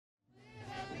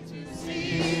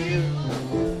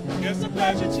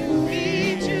pleasure to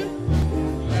meet you.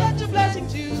 Such a blessing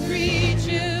to greet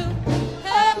you.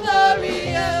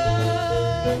 Berean,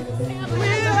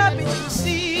 we're happy to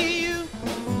see you.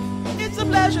 It's a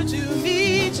pleasure to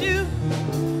meet you.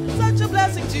 Such a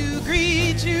blessing to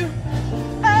greet you.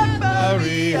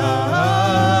 Berean,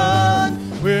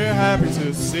 we're happy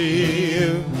to see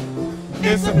you.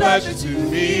 it's a pleasure to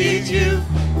meet you.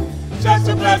 Such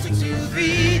a blessing to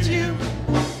greet you.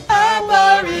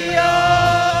 Berean,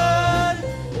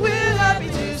 we're happy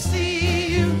to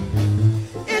see you.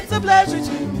 It's a pleasure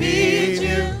to meet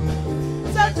you.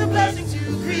 Such a blessing to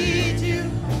greet you.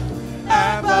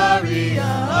 Berean,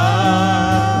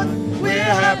 we're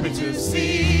happy to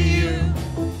see you.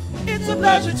 It's a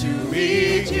pleasure to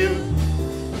meet you.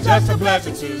 Just a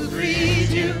blessing to greet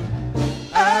you.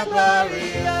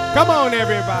 Berean. Come on,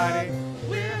 everybody.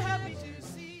 We're happy to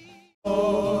see you.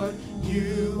 Lord,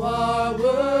 You are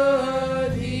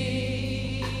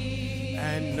worthy,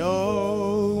 and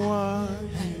no one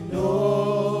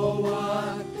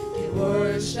can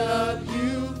worship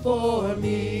you for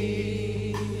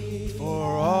me.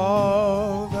 for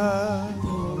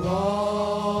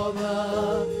all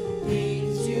the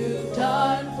things you've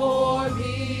done for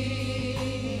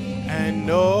me. and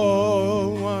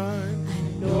no one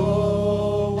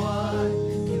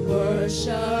can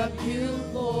worship you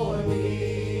for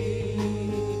me.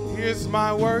 here's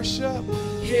my worship,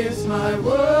 Here's my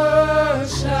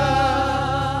worship,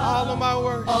 all of my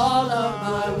worship, all of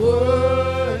my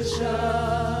worship.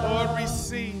 Lord,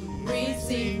 receive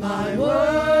My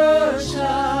worship,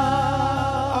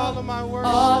 all of my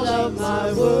worship, all of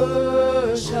my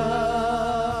worship.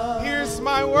 here's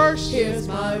my worship, Here's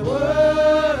my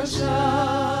worship,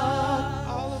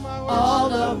 all of my worship,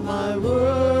 all of my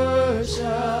worship.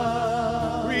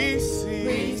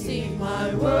 receive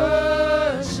My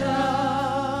worship,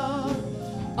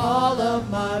 all of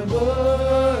my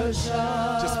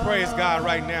worship. Just praise God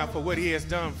right now for what he has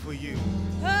done for you.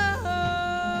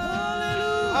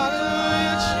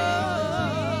 Hallelujah,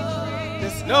 Jesus.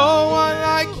 There's no one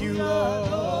like you, Lord.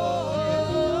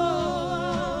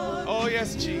 Oh,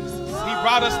 yes, Jesus. He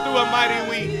brought us through a mighty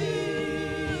week.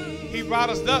 He brought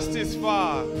us thus this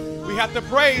far. We have to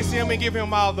praise him and give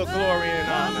him all the glory and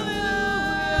honor.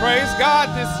 Praise God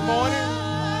this morning.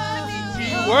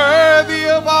 He's worthy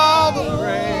of all the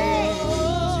praise.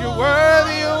 You're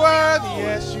worthy,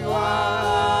 yes, you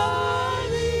are.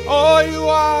 Oh, you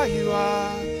are.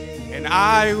 And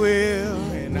I will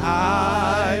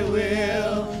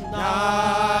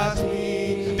not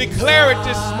be. Declare it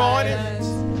this morning.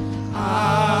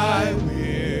 I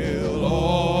will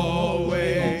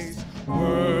always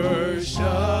worship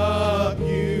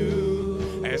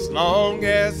you as long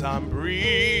as I'm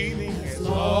breathing, as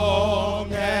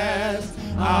long as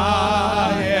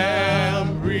I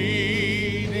am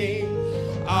breathing.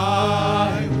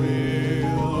 I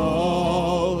will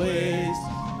always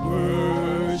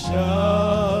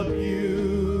worship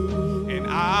you, and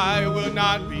I will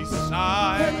not be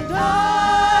silent. And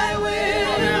I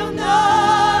will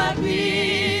not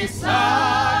be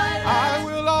silent. I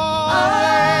will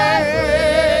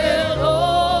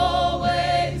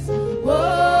always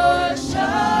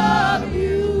worship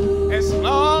you. as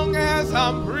long as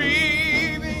I'm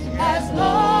breathing, As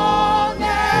long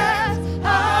as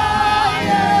I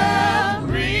am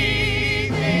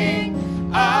breathing,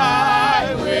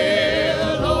 I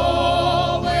will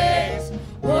always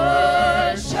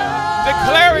worship.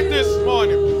 declare it this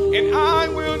morning, and I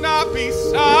will not be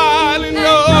silent.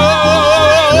 No.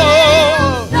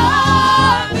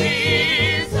 Not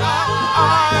be I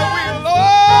will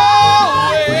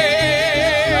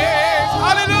always,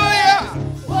 hallelujah,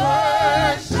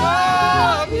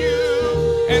 worship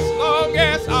you. as long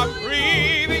as I'm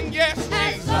breathing, yes,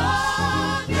 As Jesus.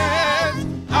 long Yes,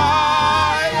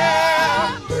 I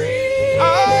am. breathing, I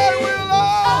will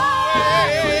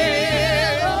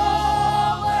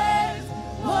always.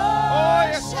 Oh,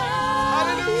 yes, Jesus.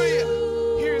 Hallelujah.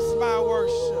 Here's my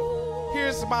worship.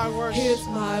 Here's my worship. Here's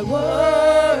my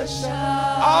worship.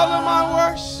 All of my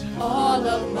worship. All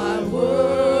of my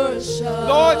worship.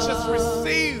 Lord, just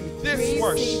receive this Receive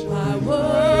worship. my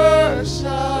worship.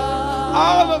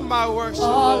 All of my worship.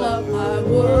 All of my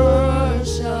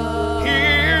worship.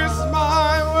 Here's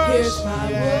my worship. Here's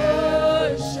my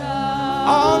worship.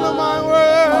 All of my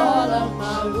worship. All of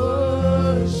my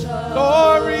worship.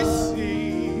 Lord,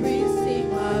 receive. Receive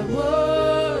my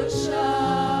worship.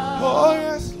 Oh,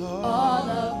 yes, Lord. All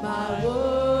of my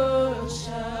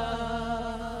worship.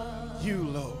 You,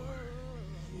 Lord.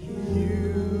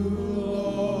 You,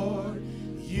 Lord.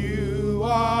 You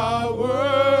are worthy.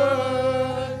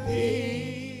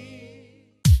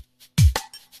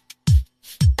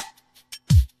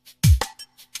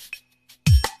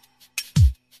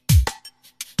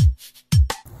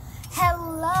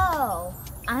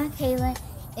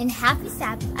 and happy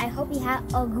Sabbath. I hope you have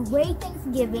a great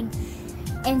Thanksgiving.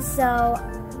 And so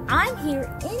I'm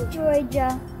here in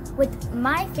Georgia with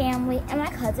my family and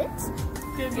my cousins.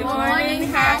 Good morning,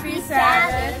 happy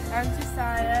Sabbath. I'm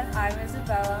Josiah. I'm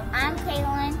Isabella. I'm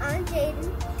Kaylin. I'm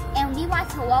Jaden. And we want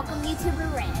to welcome you to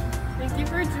Berean. Thank you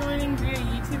for joining via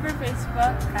YouTube or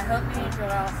Facebook. I hope you enjoy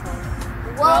also.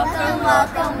 Welcome,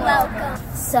 welcome, welcome.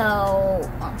 So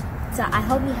I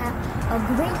hope you have a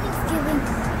great Thanksgiving.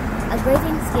 And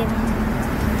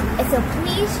so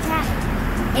please chat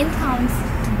in the comments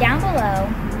down below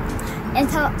and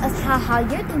tell us how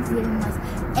your Thanksgiving was.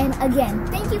 And again,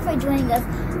 thank you for joining us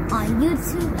on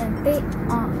YouTube and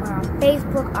on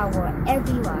Facebook or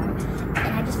wherever you are. And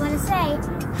I just want to say,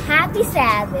 happy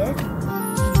Sabbath.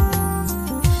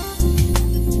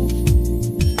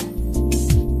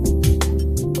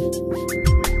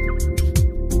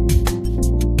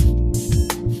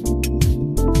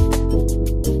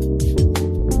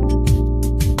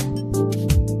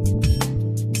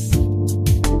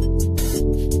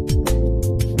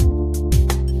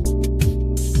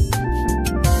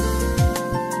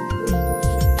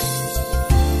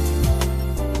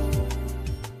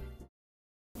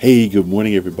 Hey, good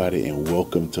morning, everybody, and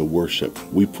welcome to worship.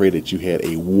 We pray that you had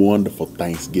a wonderful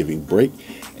Thanksgiving break,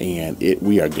 and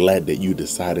we are glad that you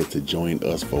decided to join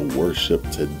us for worship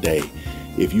today.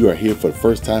 If you are here for the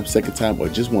first time, second time, or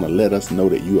just want to let us know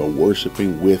that you are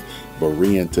worshiping with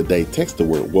Berean today, text the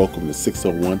word welcome to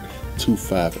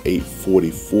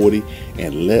 601-258-4040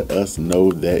 and let us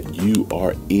know that you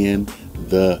are in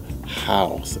the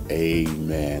house.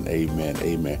 Amen, amen,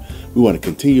 amen. We want to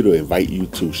continue to invite you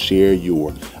to share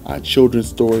your children's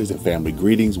stories and family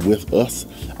greetings with us.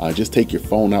 Just take your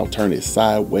phone out, turn it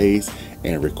sideways,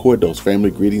 and record those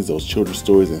family greetings, those children's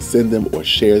stories, and send them or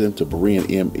share them to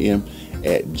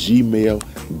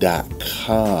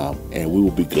bereanmm@gmail.com, and we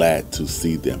will be glad to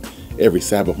see them. Every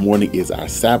Sabbath morning is our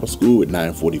Sabbath school at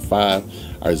 9:45.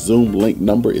 Our Zoom link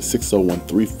number is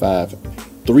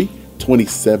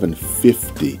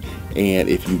 601-353-2750. And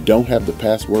if you don't have the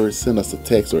password, send us a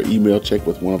text or email, check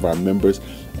with one of our members,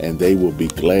 and they will be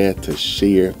glad to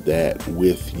share that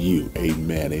with you.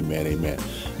 Amen, amen, amen.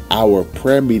 Our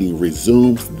prayer meeting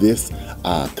resumes this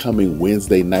coming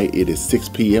Wednesday night. It is 6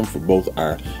 p.m. for both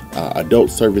our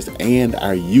adult service and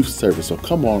our youth service. So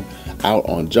come on out,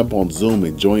 jump on Zoom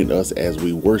and join us as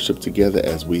we worship together,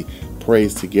 as we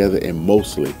praise together, and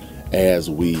mostly as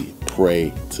we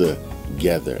pray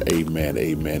together. Amen,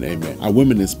 amen, amen. Our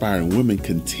Women Inspiring Women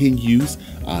continues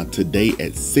today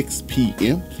at 6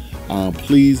 p.m.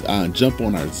 Please jump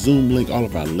on our Zoom link, all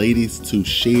of our ladies, to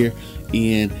share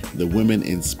in the Women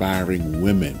Inspiring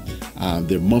Women.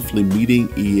 Their monthly meeting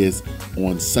is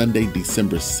on Sunday,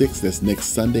 December 6th. That's next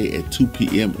Sunday at 2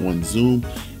 p.m. on Zoom.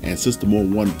 And Sister Moore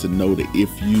wanted to know that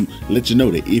let you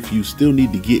know that if you still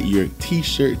need to get your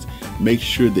t-shirts, make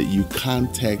sure that you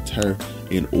contact her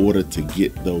in order to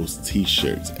get those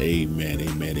t-shirts. Amen,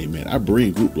 amen, amen. Our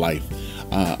Berean Group Life,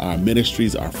 our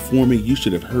ministries are forming. You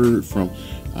should have heard from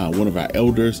one of our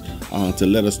elders to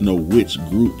let us know which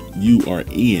group you are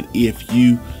in. If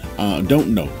you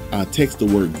don't know, text the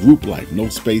word group life, no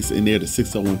space in there, to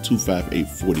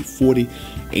 601-258-4040,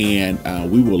 and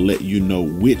we will let you know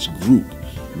which group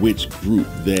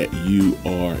that you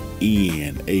are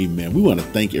in. Amen. We want to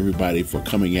thank everybody for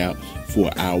coming out for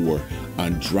our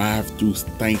drive-through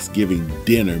Thanksgiving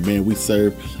dinner. Man, we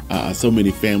served so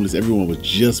many families. Everyone was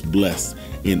just blessed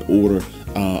in order.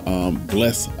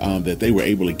 Blessed that they were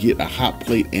able to get a hot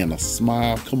plate and a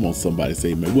smile. Come on, somebody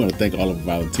say amen. We want to thank all of the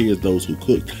volunteers, those who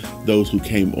cooked, those who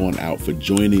came on out, for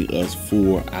joining us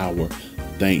for our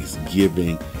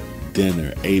Thanksgiving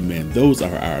dinner. Amen. Those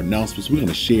are our announcements. We're going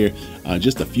to share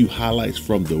just a few highlights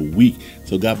from the week.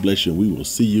 So God bless you, and we will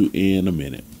see you in a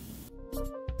minute.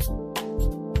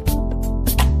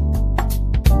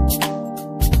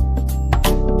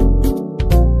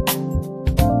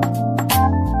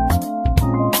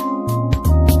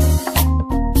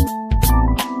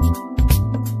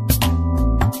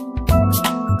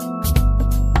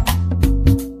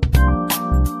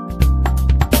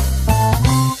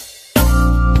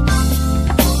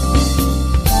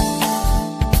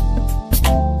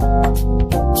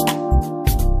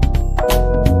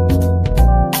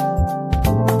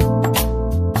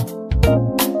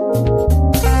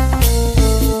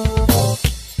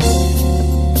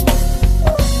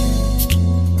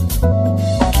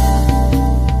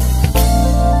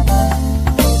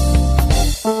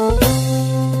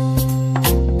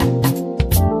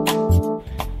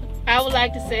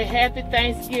 Happy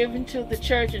Thanksgiving to the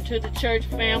church and to the church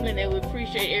family, and they will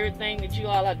appreciate everything that you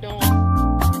all are doing.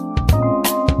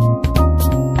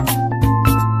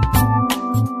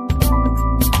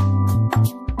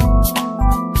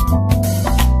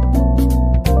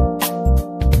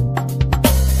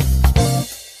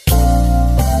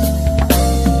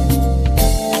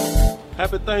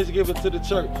 Thanksgiving to the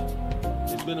church.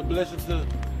 It's been a blessing to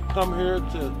come here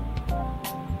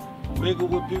to mingle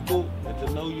with people and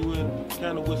to know you and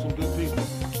kind of with some good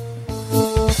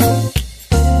people.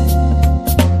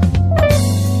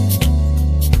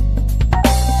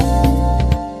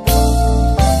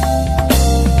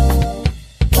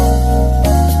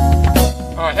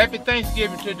 Happy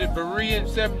Thanksgiving to the Berean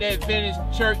Seventh-day Adventist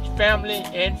Church family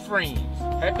and friends.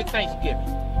 Happy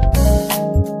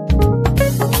Thanksgiving.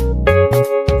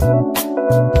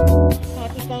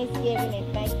 Happy Thanksgiving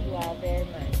and thank you all very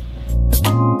much.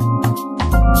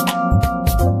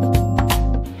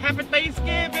 Happy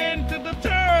Thanksgiving to the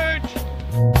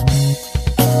church.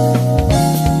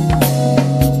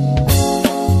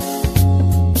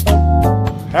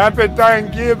 Happy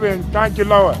Thanksgiving. Thank you,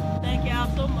 Lord. Thank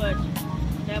y'all so much.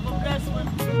 Have a blessed one.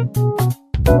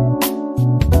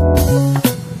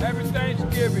 Happy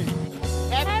Thanksgiving.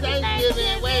 Happy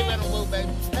Thanksgiving. Wave at them, baby.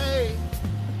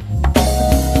 Hey.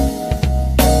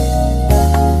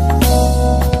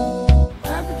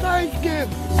 Happy Thanksgiving.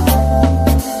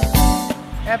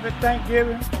 Happy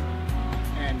Thanksgiving.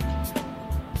 And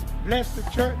bless the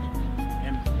church.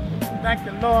 And thank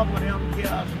the Lord for them to give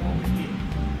us what we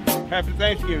get. Happy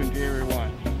Thanksgiving to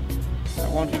everyone. I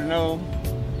want you to know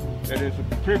that it's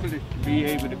a privilege to be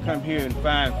able to come here and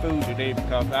find food today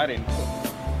because I didn't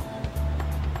cook.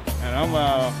 And I'm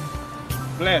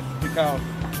blessed because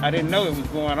I didn't know it was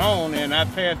going on, and I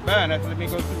passed by and I said, let me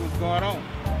go see what's going on.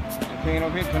 And came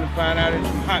over here to find out it's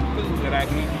some hot food that I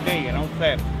can eat today, and I'm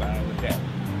satisfied with that.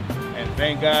 And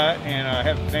thank God, and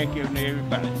happy Thanksgiving to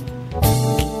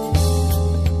everybody.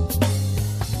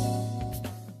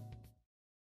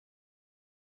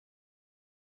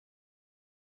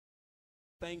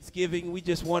 Thanksgiving, we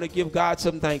just want to give God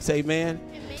some thanks. Amen.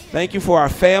 Thank you for our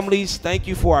families. Thank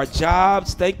you for our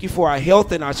jobs. Thank you for our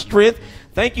health and our strength.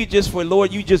 Thank you just for,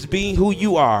 Lord, you just being who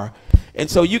you are. And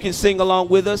so you can sing along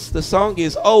with us. The song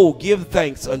is, Oh, Give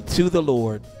Thanks Unto the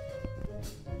Lord.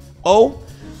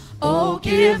 Oh,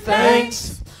 give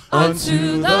thanks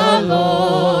unto the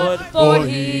Lord, for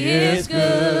he is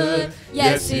good.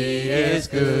 Yes, he is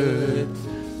good.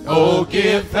 Oh,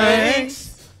 give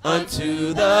thanks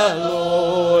unto the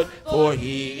Lord, for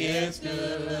he is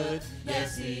good.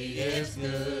 Yes, he is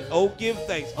good. oh, give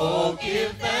thanks. Oh,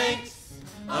 give thanks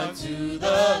unto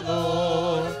the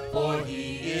Lord, for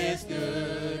he is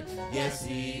good. Yes,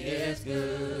 he is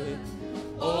good.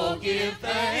 Oh, give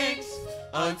thanks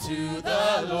unto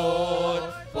the Lord,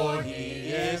 for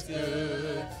he is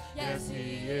good. Yes,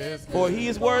 he is good. For he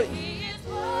is worthy. He is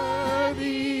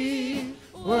worthy,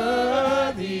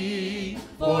 worthy,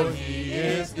 for he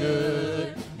is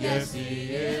good. Yes,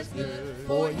 he is good.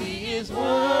 For he is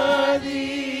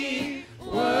worthy,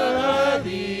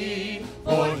 worthy,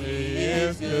 for he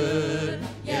is good.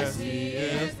 Yes, he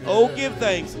is good. Oh, give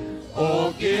thanks.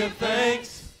 Oh, give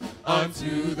thanks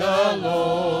unto the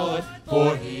Lord,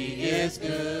 for he is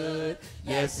good.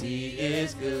 Yes, he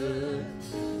is good.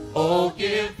 Oh,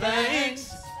 give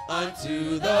thanks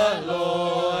unto the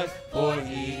Lord, for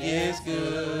he is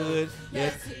good.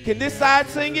 Yes, he Can this side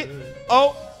sing it?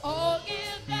 Oh, Oh, give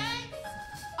thanks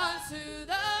unto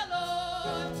the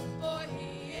Lord, for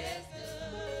he is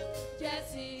good.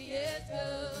 Yes, he is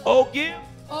good. oh, give.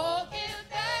 Oh, give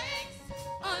thanks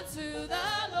unto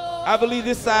the Lord. I believe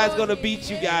this side's going to beat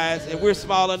you guys, and we're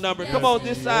smaller number. Come on,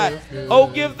 this side. Oh,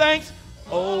 give thanks.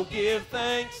 Oh, give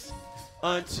thanks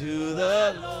unto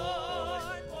the Lord,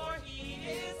 for he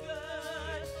is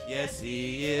good. Yes,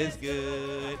 he is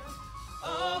good.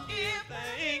 Oh, give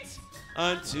thanks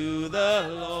unto the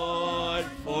Lord,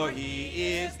 for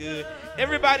he is good.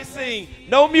 Everybody sing.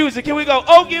 No music. Here we go.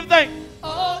 Oh, give thanks.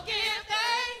 Oh, give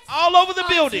thanks All over the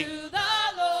building. unto the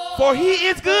Lord, For he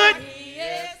is good. for he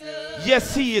is good.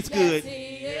 Yes, he is good. Yes,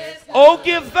 he is good. Oh,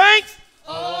 give thanks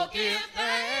Oh, give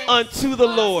thanks unto the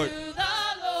Lord, unto the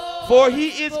Lord, for he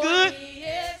is good. he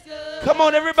is good. Come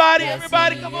on, everybody. Yes,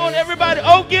 Everybody, he come on, is everybody.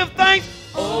 Oh, give thanks.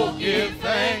 Oh, give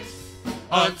thanks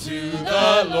unto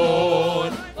the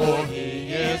Lord, for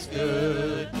he is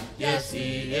good. Yes,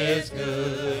 he is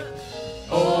good.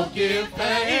 Oh, give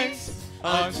thanks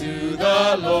unto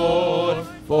the Lord,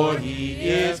 for he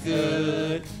is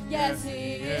good. Yes,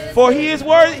 he is. For he is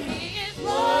worthy. He is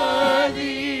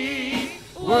worthy,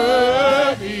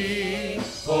 worthy,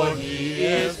 for he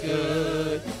is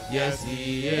good. Yes,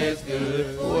 he is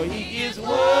good. For he is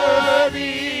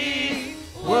worthy,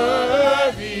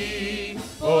 worthy,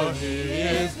 for he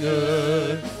is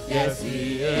good. Yes,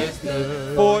 he is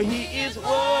good. For he is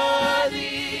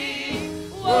worthy,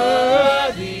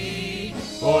 worthy,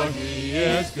 for he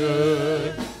is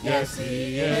good. Yes,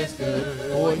 he is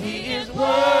good. For he is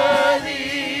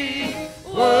worthy,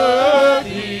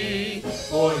 worthy,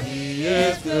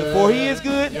 good. For he is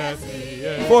good. Yes, he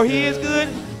is. For he is good.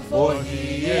 For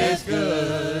he is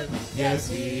good. Yes,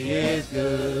 he is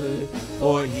good.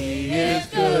 For he is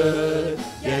good.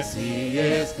 Yes, he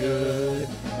is good.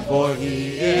 For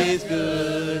he is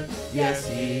good. Yes,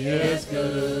 he is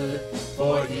good.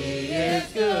 For he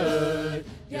is good.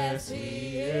 Yes,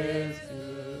 he is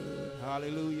good.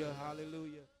 Hallelujah. Hallelujah.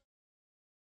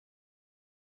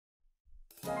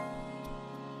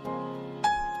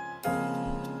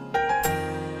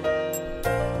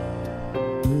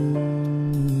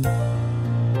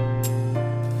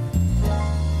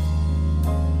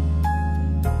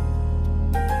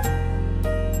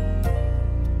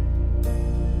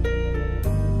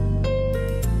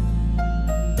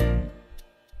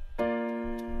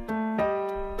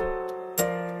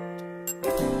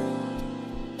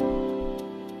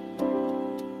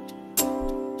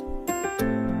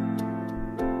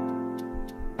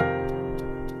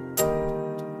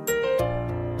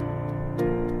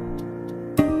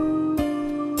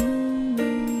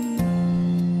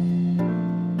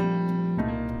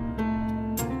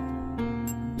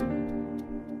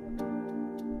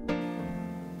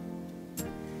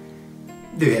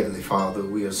 Dear Heavenly Father,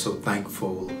 we are so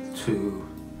thankful to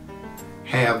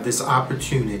have this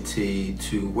opportunity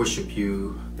to worship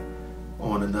you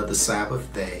on another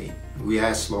Sabbath day. We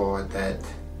ask, Lord, that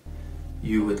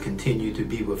you would continue to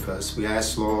be with us. We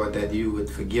ask, Lord, that you would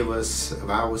forgive us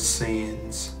of our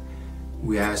sins.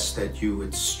 We ask that you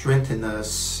would strengthen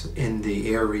us in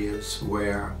the areas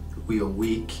where we are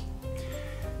weak.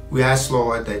 We ask,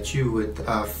 Lord, that you would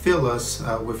fill us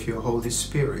with your Holy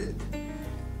Spirit.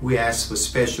 We ask for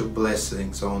special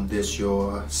blessings on this,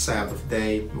 your Sabbath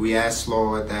day. We ask,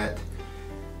 Lord, that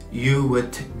you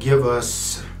would give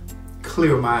us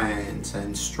clear minds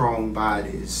and strong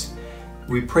bodies.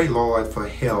 We pray, Lord, for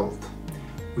health.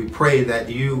 We pray that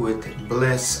you would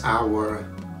bless our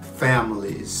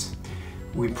families.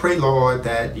 We pray, Lord,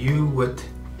 that you would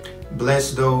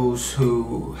bless those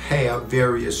who have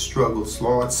various struggles.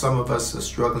 Lord, some of us are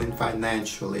struggling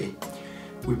financially.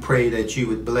 We pray that you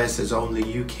would bless as only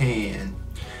you can.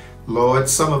 Lord,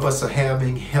 some of us are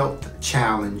having health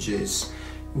challenges.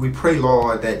 We pray,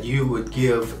 Lord, that you would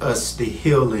give us the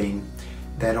healing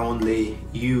that only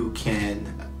you can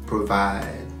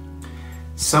provide.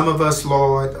 Some of us,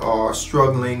 Lord, are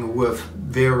struggling with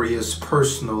various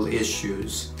personal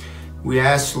issues. We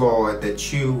ask, Lord,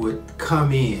 that you would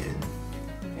come in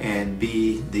and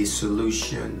be the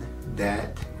solution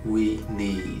that we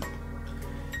need.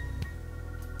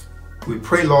 We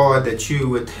pray, Lord, that you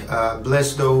would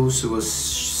bless those who are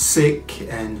sick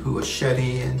and who are shut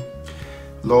in.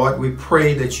 Lord, we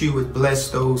pray that you would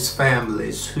bless those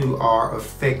families who are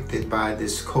affected by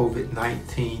this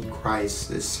COVID-19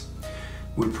 crisis.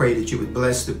 We pray that you would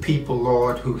bless the people,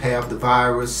 Lord, who have the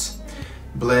virus.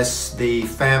 Bless the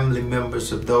family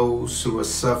members of those who are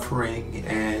suffering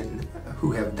and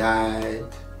who have died.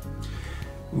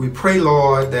 We pray,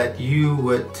 Lord, that you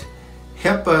would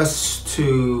help us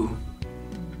to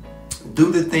do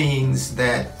the things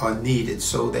that are needed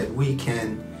so that we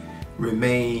can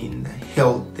remain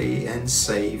healthy and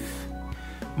safe.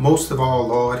 Most of all,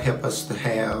 Lord, help us to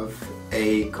have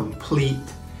a complete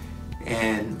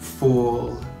and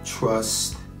full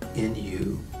trust in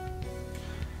you.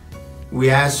 We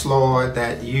ask, Lord,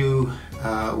 that you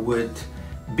would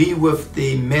be with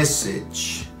the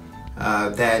message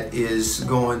that is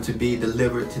going to be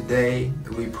delivered today.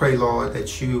 We pray, Lord,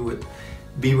 that you would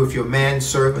be with your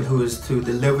manservant who is to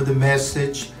deliver the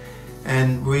message.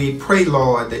 And we pray,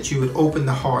 Lord, that you would open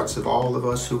the hearts of all of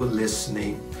us who are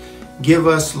listening. Give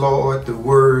us, Lord, the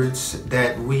words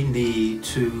that we need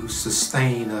to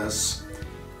sustain us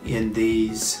in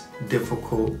these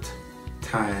difficult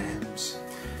times.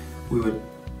 We would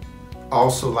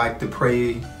also like to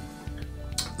pray,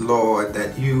 Lord,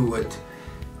 that you would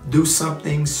do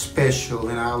something special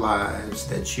in our lives,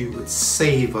 that you would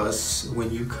save us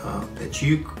when you come, that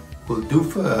you will do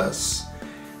for us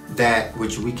that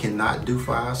which we cannot do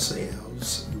for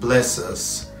ourselves. Bless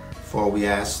us, for we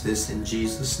ask this in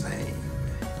Jesus' name.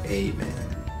 Amen.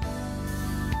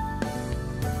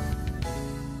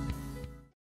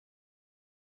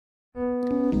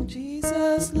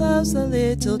 Jesus loves the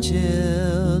little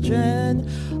children,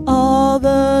 all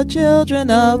the children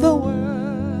of the world.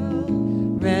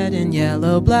 Red and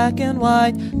yellow, black and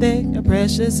white, they are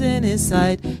precious in his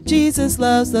sight. Jesus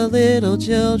loves the little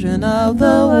children of the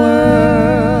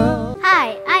world.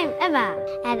 Hi, I'm Emma.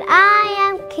 And I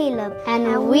am Caleb.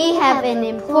 And we have an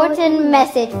important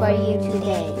message for you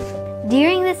today.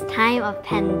 During this time of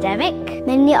pandemic,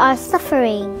 many are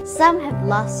suffering. Some have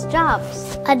lost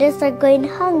jobs. Others are going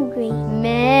hungry.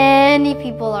 Many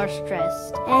people are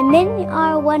stressed. And many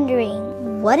are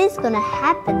wondering, what is going to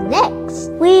happen next?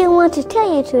 We want to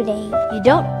tell you today. You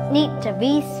don't need to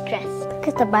be stressed.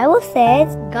 Because the Bible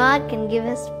says, God can give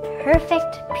us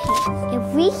perfect peace if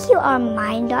we keep our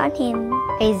mind on Him.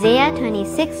 Isaiah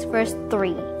 26 verse 3.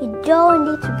 You don't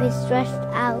need to be stressed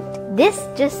out. This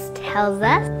just tells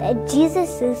us that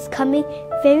Jesus is coming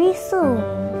very soon.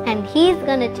 And He's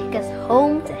gonna take us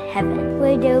home to heaven,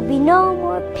 where there will be no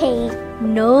more pain,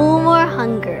 no more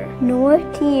hunger, no more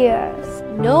tears,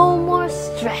 no more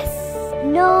stress,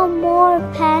 no more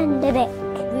pandemic.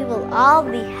 We will all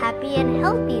be happy and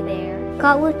healthy there.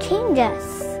 God will change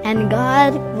us. And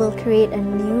God will create a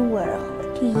new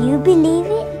world. Do you believe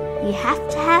it? You have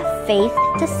to have faith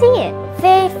to see it.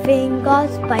 Faith in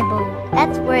God's Bible.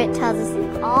 That's where it tells us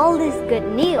all this good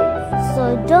news.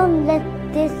 So don't let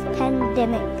this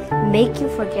pandemic make you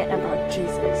forget about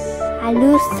Jesus and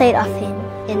lose sight of Him.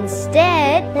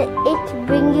 Instead, let it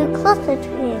bring you closer to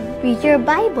Him. Read your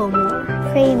Bible more.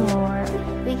 Pray more.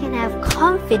 We can have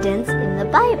confidence in the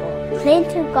Bible. Cling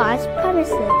to God's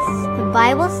promises. The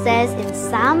Bible says in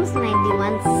Psalms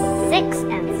 91, 6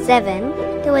 and 7,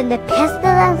 that when the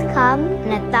pestilence comes,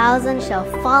 and 1,000 shall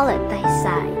fall at thy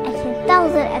side, and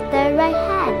 10,000 at thy right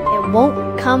hand, it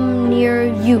won't come near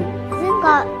you. Isn't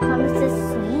God's promises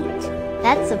sweet?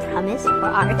 That's a promise for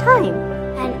our time.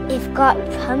 And if God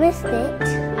promised it,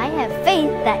 I have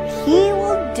faith that He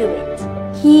will do it.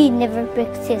 He never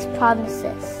breaks His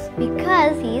promises.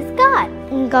 Because He's God.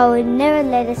 And God will never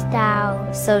let us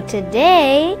down. So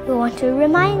today, we want to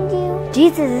remind you,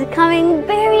 Jesus is coming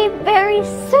very, very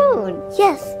soon.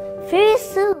 Yes, very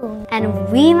soon. And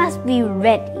we must be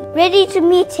ready. Ready to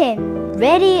meet Him.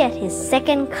 Ready at His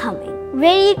second coming.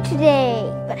 Ready today.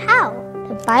 But how?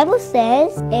 The Bible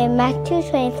says in Matthew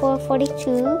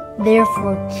 24:42,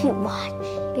 therefore keep watch,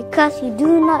 because you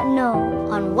do not know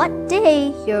on what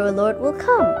day your Lord will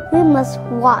come. We must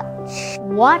watch.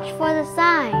 Watch for the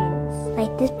signs.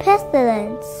 Like this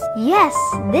pestilence. Yes,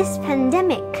 this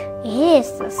pandemic. It is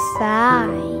a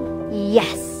sign.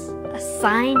 Yes, a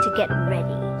sign to get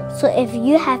ready. So if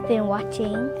you have been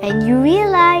watching and you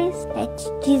realize that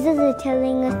Jesus is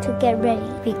telling us to get ready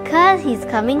because He's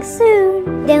coming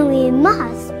soon, then we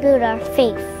must build our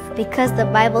faith. Because the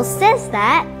Bible says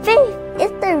that faith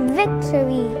is the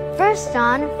victory. 1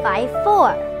 John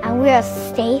 5:4. And we are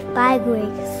saved by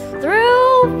grace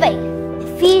through faith.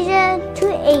 Ephesians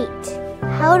 2:8.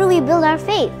 How do we build our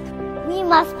faith? We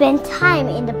must spend time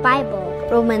in the Bible.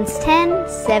 Romans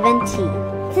 10:17.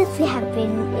 Since we have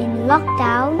been in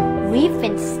lockdown, we've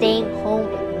been staying home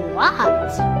a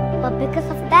lot. But because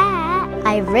of that,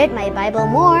 I've read my Bible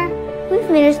more. We've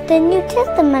finished the New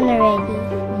Testament already.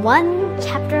 1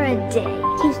 chapter a day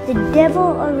keeps the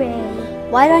devil away.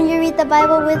 Why don't you read the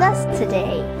Bible with us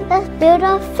today? Let's build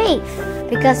our faith.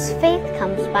 Because faith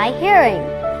comes by hearing.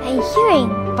 And hearing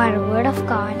by the Word of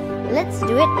God. Let's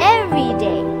do it every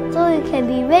day. So we can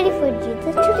be ready for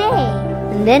Jesus today.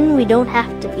 And then we don't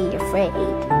have to be afraid.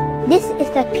 This is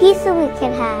the peace that we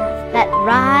can have. That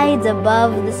rides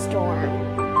above the storm.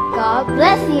 God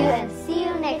bless you and see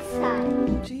you next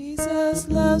time. Jesus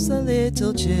loves the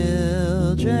little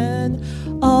children,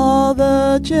 all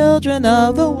the children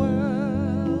of the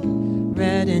world.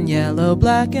 Red and yellow,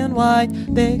 black and white,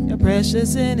 they are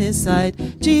precious in His sight.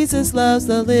 Jesus loves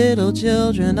the little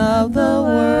children of the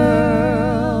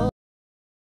world.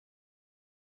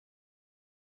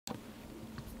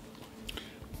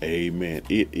 Amen.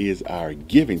 It is our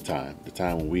giving time, the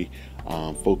time when we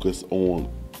focus on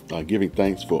giving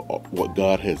thanks for what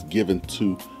God has given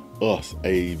to us.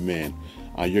 Amen.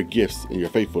 Your gifts and your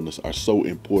faithfulness are so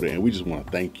important, and we just want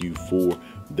to thank you for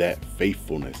that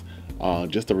faithfulness.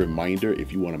 Just a reminder,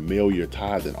 if you want to mail your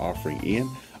tithe and offering in,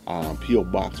 P.O.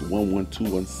 Box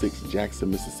 11216, Jackson,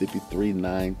 Mississippi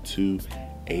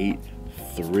 39283.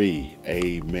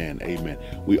 Amen. Amen.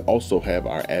 We also have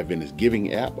our Adventist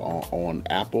Giving app on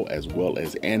Apple as well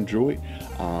as Android.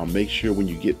 Make sure when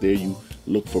you get there, you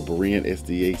look for Berean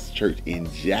SDA Church in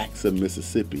Jackson,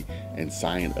 Mississippi, and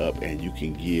sign up, and you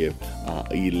can give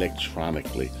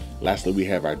electronically. Lastly, we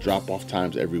have our drop-off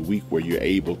times every week where you're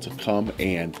able to come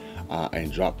and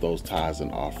drop those tithes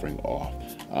and offering off.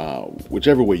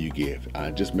 Whichever way you give,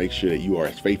 just make sure that you are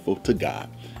as faithful to God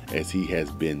as He has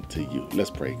been to you. Let's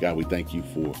pray. God, we thank you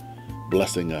for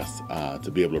blessing us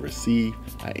to be able to receive.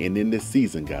 And in this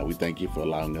season, God, we thank you for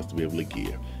allowing us to be able to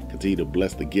give. Continue to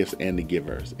bless the gifts and the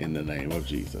givers in the name of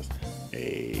Jesus.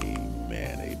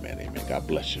 Amen. Amen. Amen. God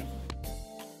bless you.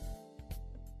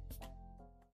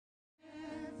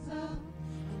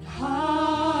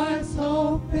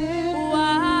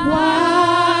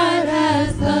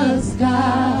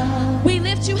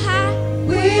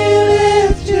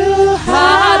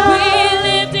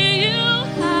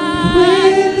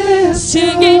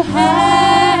 singing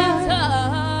hands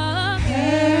up,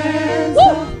 hands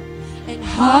up, and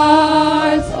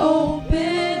hearts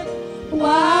open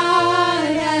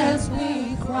wide as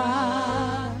we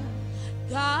cry.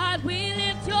 God, we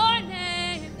lift your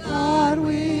name. God,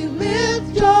 we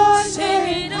lift your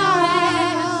name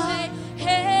high.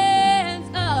 Hands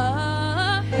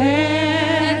up,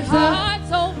 hands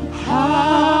up,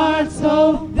 hearts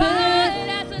open wide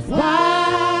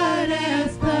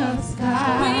as the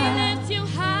sky. We lift you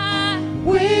high.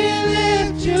 We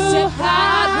lift you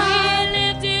high. We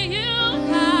lift you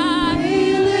high.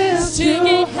 We lift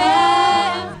you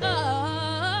hands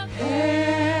up,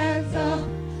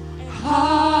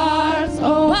 hearts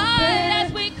open wide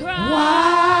as we cry.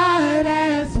 Wide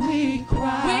as we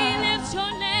cry. We lift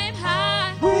your name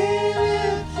high. We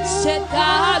lift said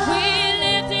God, we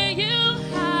lift you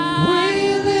high. We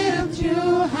lift you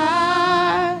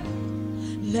high.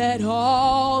 Let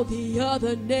all the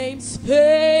other names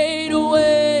fade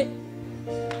away.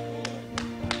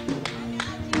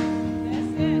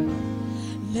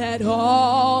 Let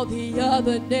all the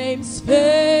other names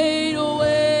fade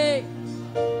away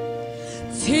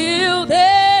till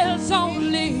there's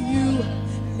only you.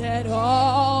 Let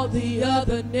all the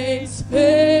other names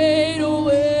fade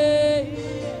away.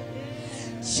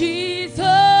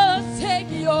 Jesus, take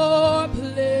your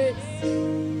place.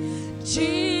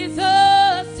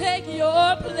 Jesus, take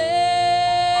your place.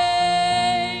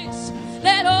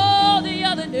 Let all the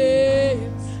other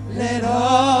names, let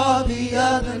all the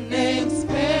other names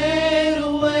fade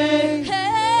away.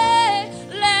 Hey,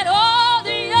 let all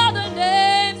the other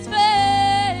names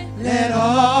fade. Let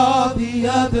all the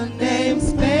other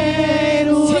names fade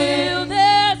away. Till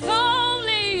there's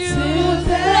only you.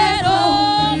 Let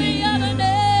all the other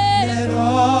names. Let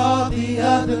all the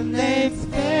other names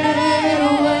fade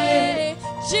away.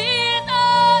 Jesus,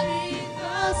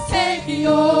 take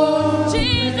your.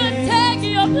 Jesus, take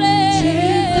your place.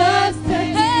 Jesus,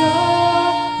 take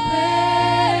your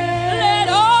place. Let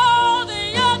all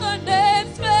the other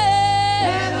names fade.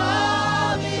 Let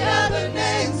all the other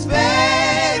names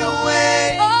fade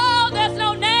away. Oh, there's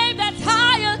no name that's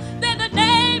higher than the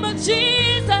name of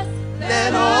Jesus.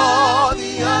 Let all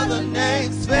the other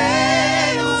names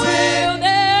fade away. Till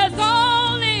there's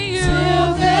only you.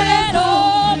 Let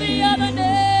all the other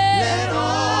names. Let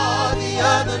all the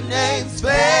other names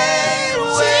fade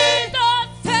away. Jesus,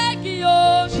 take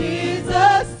your.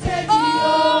 Jesus, take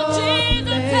your.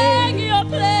 Jesus, take your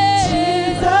place.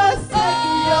 Jesus, take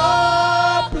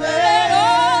your place.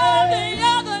 Let all the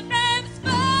other names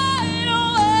fade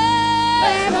away.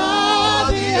 Let all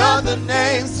the other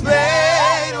names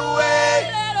fade away.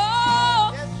 Let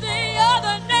all the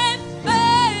other names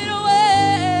fade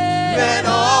away. Let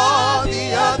all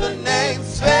the other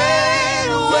names fade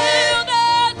away.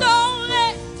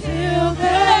 Till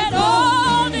there's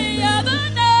all the other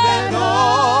names. Let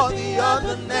all the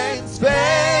other names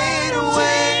fade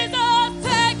away. Jesus,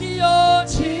 take your.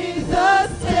 Jesus,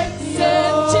 take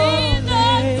your.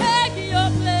 Jesus, take your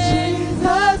place.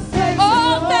 Jesus, take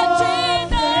your. Jesus,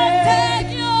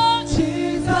 take your.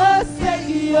 Jesus, take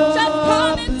your. Just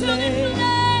come into this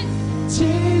place.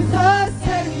 Jesus,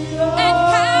 take your. And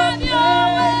have your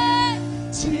way.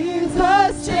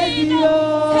 Jesus, take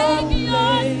your. Take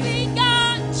your seat,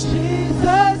 God.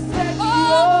 Jesus, take your.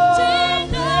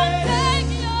 Jesus,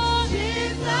 take your.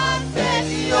 Jesus,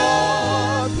 take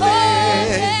your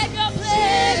place. Take your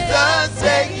place. Jesus,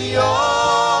 take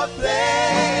your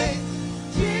place.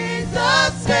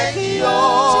 Jesus, take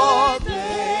your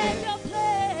place.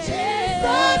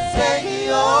 Jesus, take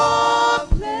your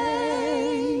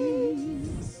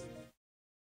place.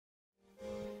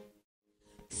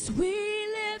 We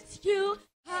lift you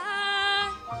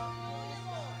high.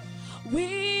 We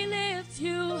lift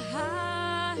you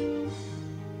high.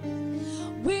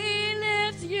 We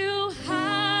lift you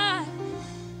high.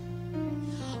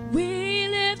 We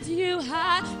lift you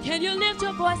high. Can you lift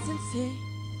your voice and sing?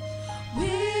 We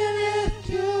lift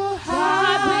you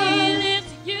high. God, we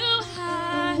lift you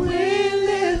high. We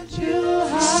lift you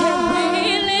high.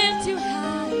 We lift you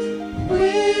high. We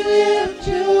lift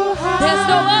you high. There's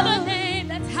no other name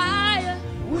that's higher.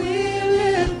 We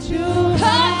lift you high.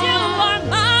 'Cause you are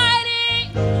mighty.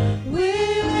 We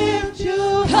lift you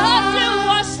high. 'Cause you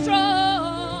are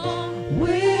strong.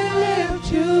 We lift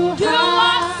you high. You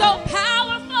are so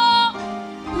powerful.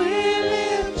 We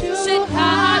lift you high.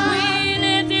 God, we lift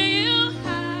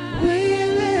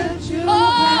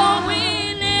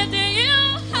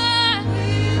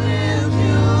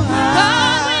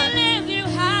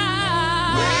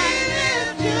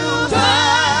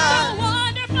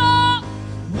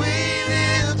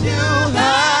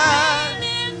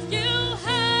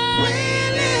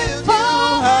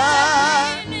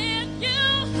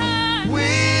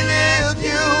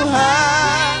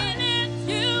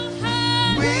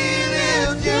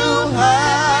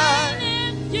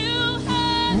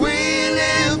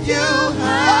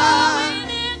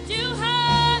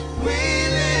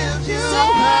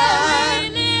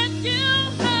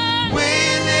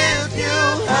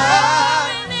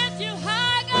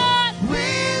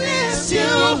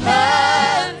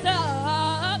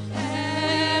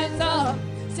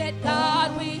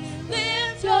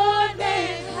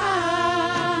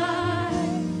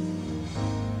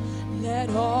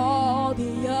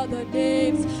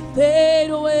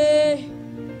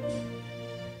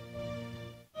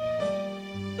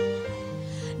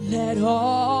Let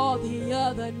all the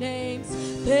other names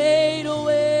fade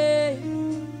away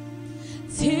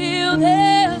till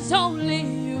there's only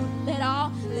you. Let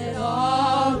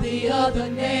all the other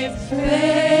names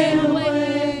fade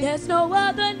away. There's no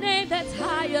other name that's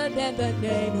higher than the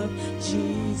name of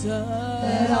Jesus.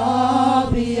 Let all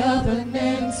the other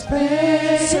names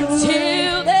fade away.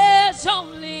 Till there's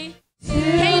only.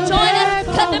 Can you join us?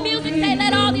 Cut the music. Say,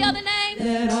 let all the other names.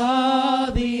 Let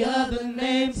all the other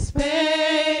names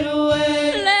fade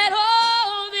away. Let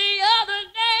all the other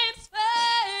names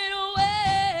fade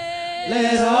away.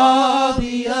 Let all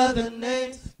the other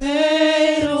names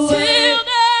fade away. Till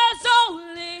there's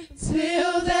only.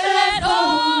 Till there's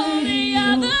only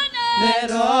other names.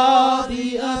 Let all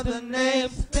the other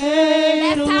names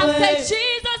fade away. Last time, say,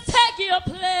 Jesus, take your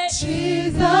place.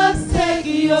 Jesus, take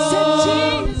your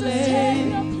place. Jesus, take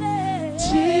your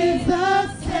place. Jesus,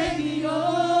 take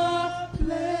your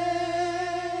place.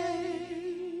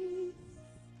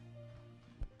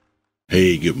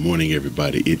 Hey, good morning,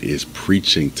 everybody. It is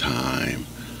preaching time.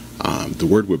 The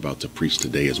word we're about to preach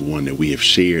today is one that we have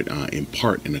shared in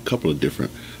part in a couple of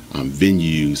different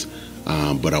venues,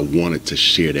 but I wanted to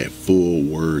share that full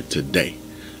word today.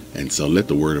 And so let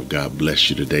the word of God bless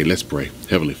you today. Let's pray.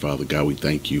 Heavenly Father, God, we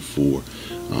thank you for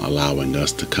allowing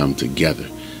us to come together.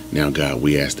 Now, God,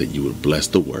 we ask that you would bless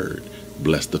the word,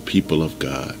 bless the people of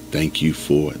God. Thank you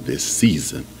for this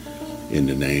season. In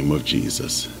the name of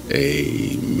Jesus,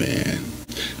 amen.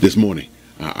 This morning,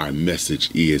 our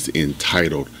message is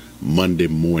entitled Monday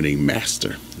Morning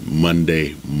Master.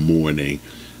 Monday Morning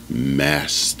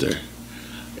Master.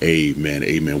 Amen.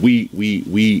 Amen.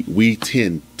 We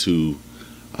tend to,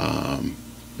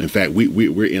 in fact,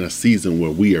 we're in a season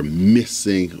where we are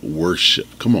missing worship.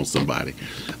 Come on, somebody.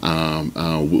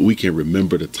 We can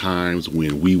remember the times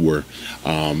when we were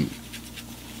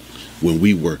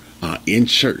in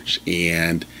church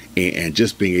and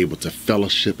just being able to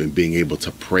fellowship and being able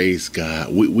to praise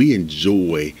God. We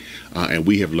enjoy and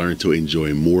we have learned to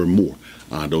enjoy more and more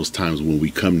those times when we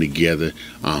come together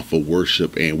for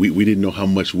worship, and we didn't know how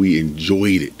much we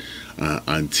enjoyed it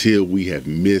until we have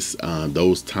missed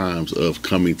those times of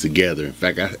coming together. In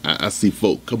fact, I see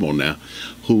folk, come on now,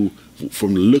 who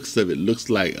from the looks of it, looks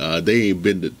like they ain't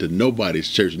been to nobody's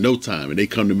church no time. And they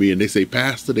come to me and they say,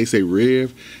 Pastor, they say,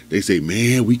 Rev, they say,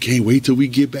 man, we can't wait till we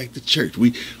get back to church.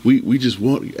 We just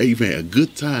want, hey, man, a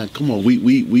good time. Come on,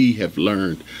 we have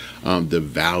learned the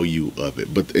value of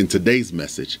it. But in today's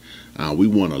message, we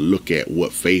want to look at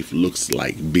what faith looks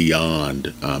like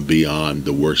beyond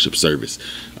the worship service.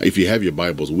 If you have your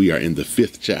Bibles, we are in the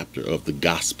 5th chapter of the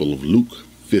Gospel of Luke.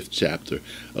 5th chapter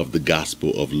of the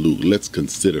Gospel of Luke. Let's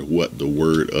consider what the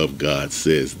Word of God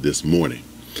says this morning.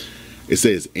 It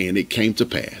says, and it came to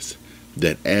pass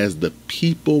that as the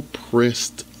people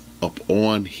pressed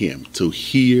upon him to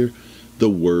hear the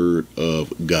word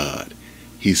of God,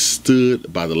 he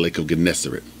stood by the lake of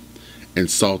Gennesaret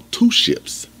and saw 2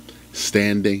 ships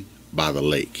standing by the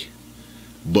lake.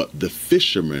 But the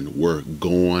fishermen were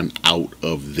gone out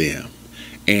of them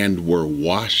and were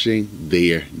washing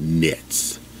their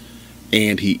nets.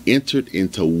 And he entered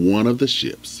into one of the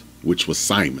ships, which was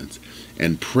Simon's,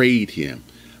 and prayed him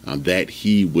that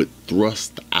he would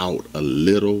thrust out a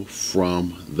little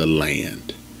from the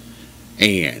land.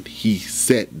 And he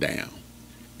sat down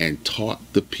and taught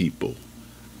the people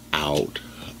out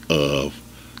of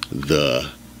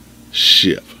the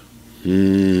ship.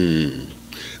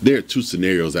 There are 2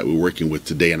 scenarios that we're working with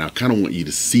today, and I kind of want you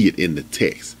to see it in the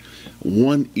text.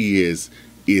 One is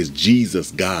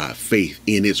Jesus, God, faith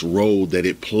in its role that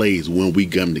it plays when we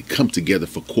come together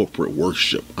for corporate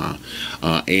worship.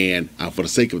 And for the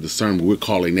sake of the sermon, we're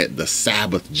calling that the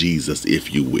Sabbath Jesus,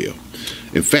 if you will.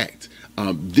 In fact,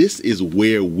 this is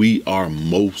where we are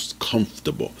most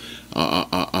comfortable.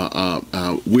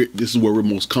 This is where we're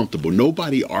most comfortable.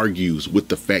 Nobody argues with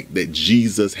the fact that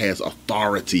Jesus has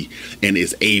authority and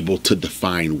is able to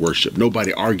define worship.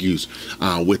 Nobody argues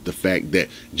with the fact that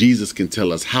Jesus can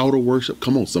tell us how to worship.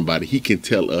 Come on, somebody. He can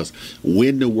tell us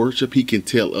when to worship. He can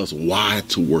tell us why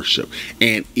to worship.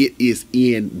 And it is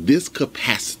in this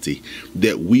capacity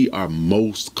that we are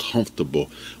most comfortable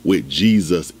with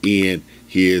Jesus in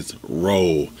his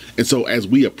role. And so as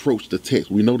we approach the text,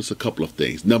 we notice a couple of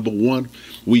things. Number one,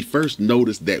 we first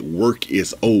notice that work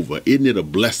is over. Isn't it a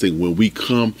blessing when we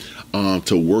come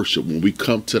to worship, when we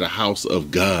come to the house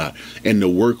of God and the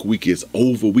work week is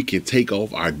over? We can take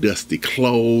off our dusty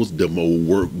clothes, the old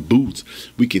work boots.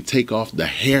 We can take off the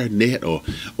hairnet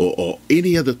or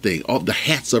any other thing, all the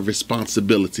hats of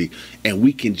responsibility, and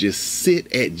we can just sit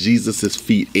at Jesus's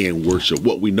feet and worship.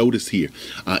 What we notice here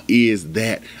is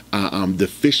that the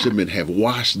fishermen have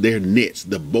washed their nets.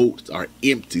 The boats are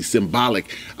empty.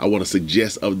 Symbolic, I want to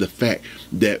suggest, of the fact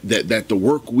that the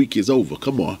work week is over.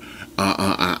 Come on.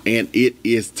 And it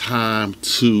is time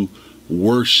to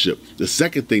worship. The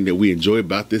second thing that we enjoy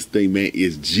about this thing, man,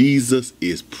 is Jesus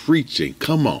is preaching.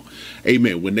 Come on.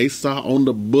 Amen. When they saw on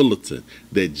the bulletin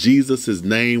that Jesus'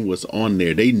 name was on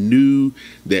there, they knew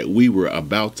that we were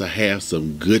about to have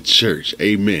some good church.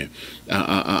 Amen.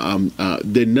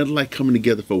 There's nothing like coming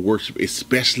together for worship,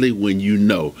 especially when you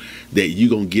know that you're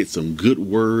going to get some good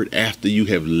word after you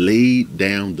have laid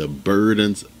down the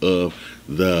burdens of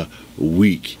the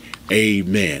week.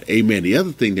 Amen. Amen. The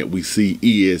other thing that we see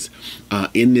is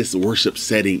in this worship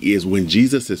setting is when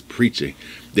Jesus is preaching,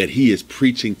 that he is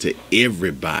preaching to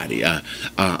everybody.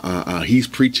 He's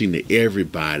preaching to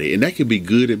everybody. And that can be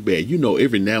good and bad. You know,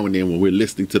 every now and then when we're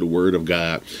listening to the word of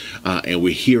God and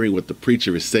we're hearing what the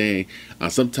preacher is saying,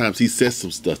 sometimes he says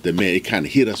some stuff that, man, it kind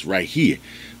of hit us right here.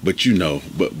 But, you know,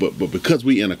 but because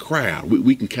we in a crowd,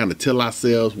 we can kind of tell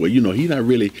ourselves, well, you know, he's not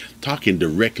really talking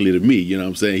directly to me. You know what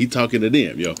I'm saying? He's talking to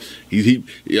them. You know,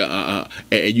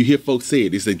 and you hear folks say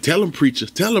it. They say, tell him, preacher.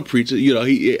 You know,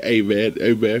 amen.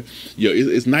 You know,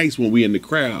 it's nice when we in the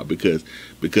crowd because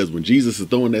when Jesus is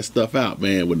throwing that stuff out,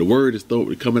 man, when the word is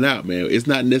coming out, man, it's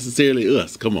not necessarily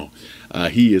us. Come on.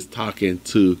 He is talking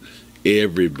to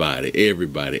everybody.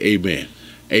 Amen.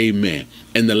 Amen.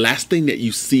 And the last thing that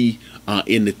you see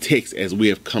in the text as we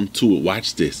have come to it,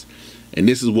 watch this. And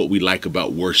this is what we like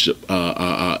about worship,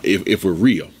 if we're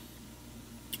real,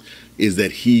 is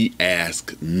that he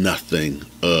asks nothing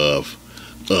of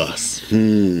us.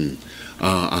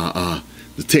 The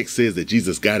text says that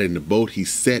Jesus got in the boat, he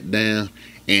sat down,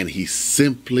 and he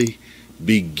simply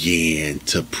began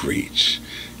to preach.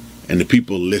 And the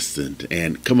people listened.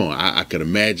 And come on, I could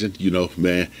imagine, you know,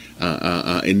 man,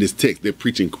 in this text, they're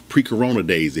preaching pre-corona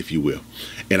days, if you will.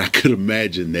 And I could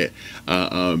imagine that,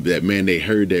 man, they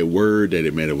heard that word, that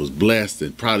it was blessed.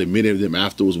 And probably many of them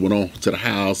afterwards went on to the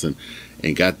house and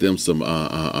got them some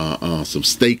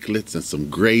steaklets and some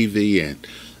gravy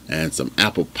and some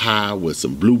apple pie with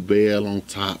some bluebell on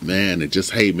top, man. And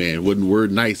just, hey, man, wasn't the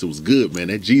word nice? It was good, man.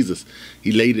 That Jesus,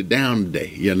 he laid it down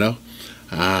today, you know.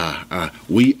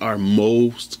 We are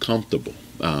most comfortable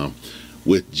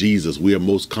with Jesus. We are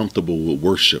most comfortable with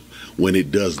worship when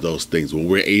it does those things, when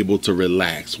we're able to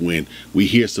relax, when we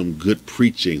hear some good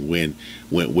preaching, when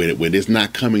it's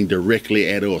not coming directly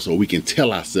at us, or we can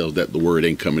tell ourselves that the word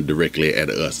ain't coming directly at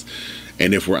us.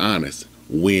 And if we're honest,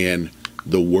 when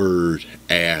the word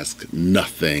asks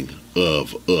nothing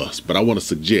of us. But I want to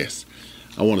suggest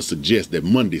that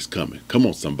Monday's coming. Come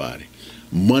on, somebody.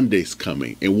 Monday's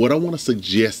coming. And what I want to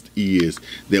suggest is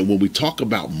that when we talk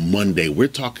about Monday, we're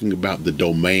talking about the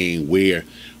domain where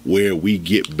we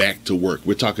get back to work.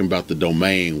 We're talking about the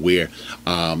domain where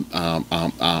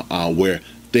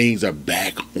things are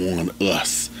back on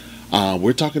us.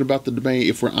 We're talking about the domain,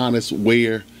 if we're honest,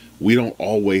 where we don't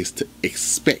always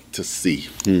expect to see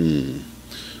the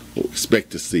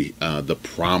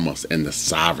promise and the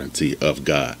sovereignty of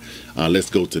God. Let's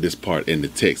go to this part in the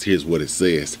text. Here's what it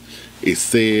says. It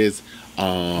says,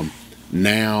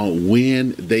 now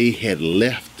when they had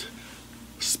left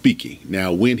speaking.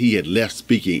 Now when he had left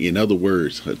speaking, in other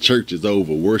words, church is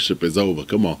over, worship is over.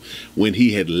 Come on. When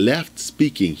he had left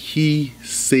speaking, he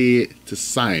said to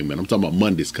Simon, I'm talking about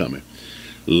Monday's coming,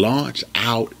 launch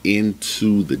out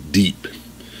into the deep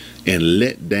and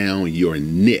let down your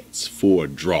nets for a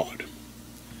draught.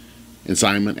 And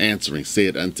Simon answering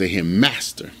said unto him,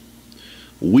 Master,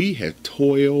 we have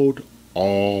toiled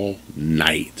all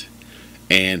night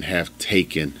and have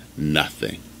taken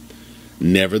nothing.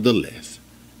 Nevertheless,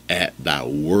 at thy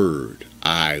word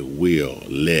I will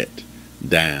let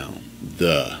down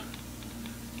the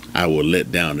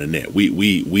net.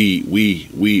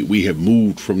 We have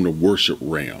moved from the worship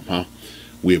realm, huh?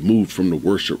 We have moved from the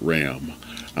worship realm.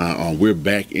 We're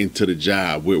back into the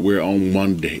job. We're on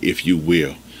Monday, if you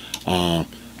will.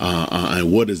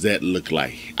 And what does that look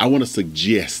like? I want to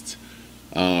suggest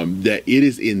that it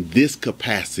is in this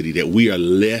capacity that we are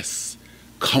less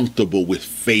comfortable with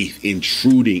faith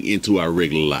intruding into our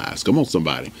regular lives. Come on,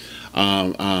 somebody.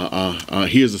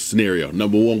 Here's a scenario.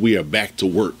 Number one, we are back to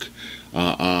work.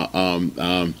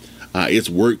 It's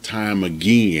work time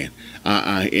again.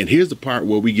 And here's the part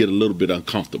where we get a little bit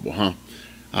uncomfortable, huh?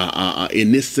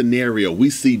 In this scenario, we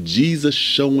see Jesus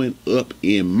showing up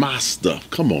in my stuff.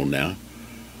 Come on now.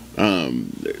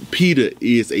 Peter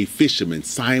is a fisherman.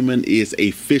 Simon is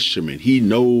a fisherman. He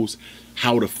knows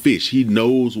how to fish. He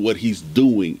knows what he's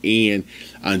doing. And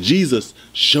Jesus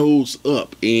shows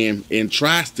up and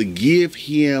tries to give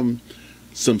him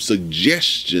some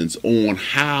suggestions on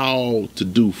how to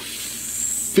do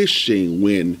fishing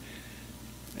when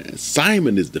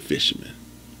Simon is the fisherman.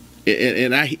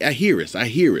 And I hear us.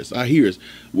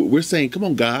 We're saying, come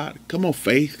on, God, come on,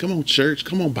 faith, come on, church,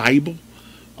 come on, Bible.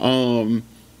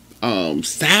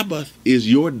 Sabbath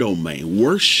is your domain.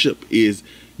 Worship is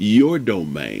your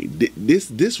domain.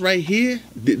 This right here,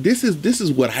 this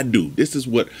is what I do. This is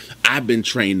what I've been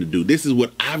trained to do. This is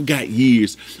what I've got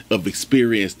years of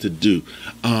experience to do.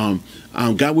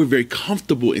 God, we're very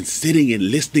comfortable in sitting and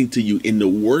listening to you in the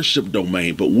worship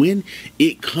domain. But when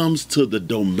it comes to the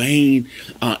domain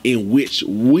in which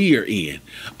we are in,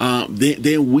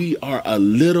 then we are a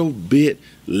little bit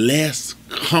less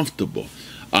comfortable.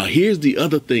 Here's the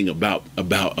other thing about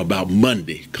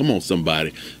Monday. Come on,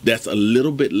 somebody. That's a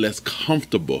little bit less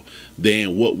comfortable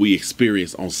than what we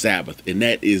experience on Sabbath. And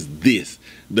that is this.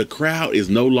 The crowd is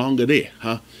no longer there,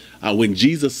 huh? When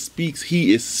Jesus speaks,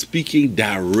 he is speaking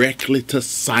directly to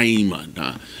Simon.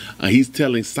 He's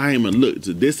telling Simon, look,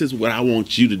 this is what I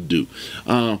want you to do.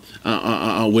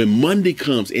 When Monday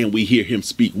comes and we hear him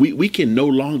speak, we can no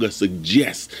longer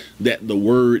suggest that the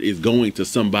word is going to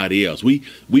somebody else. We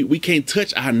can't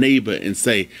touch our neighbor and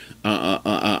say,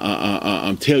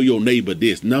 tell your neighbor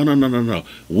this. No.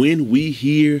 When we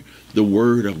hear the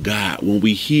word of God, when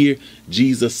we hear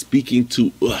Jesus speaking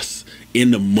to us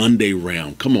in the Monday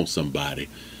realm, come on, somebody,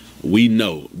 we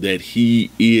know that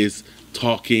he is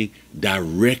talking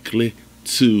directly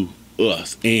to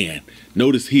us. And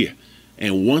notice here,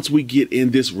 and once we get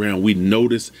in this realm, we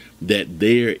notice that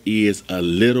there is a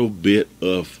little bit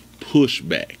of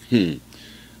pushback.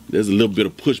 There's a little bit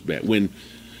of pushback when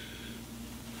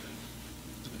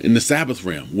in the Sabbath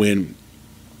realm, when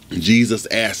Jesus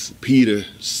asked Peter,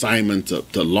 Simon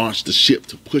to launch the ship,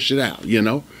 to push it out,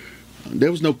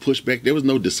 there was no pushback. There was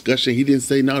no discussion. He didn't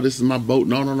say, no, this is my boat.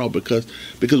 No, because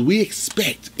we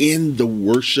expect in the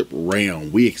worship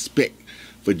realm, we expect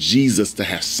for Jesus to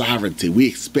have sovereignty. We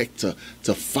expect to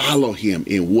follow him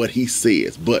in what he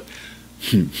says. But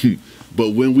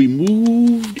when we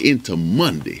moved into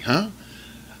Monday,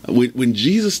 when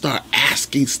Jesus started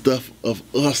asking stuff of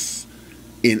us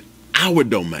in our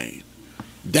domain,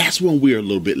 that's when we're a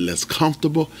little bit less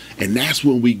comfortable, and that's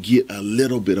when we get a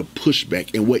little bit of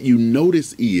pushback. And what you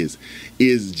notice is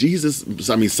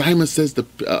Simon says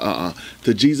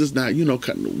to Jesus, now, wait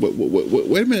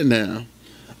a minute now.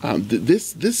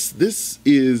 This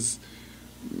is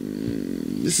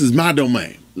my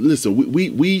domain. Listen,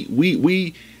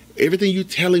 we everything you're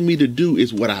telling me to do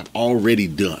is what I've already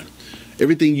done.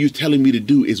 Everything you're telling me to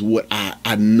do is what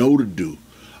I know to do.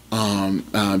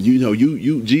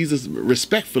 Jesus,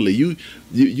 respectfully, you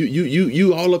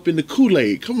all up in the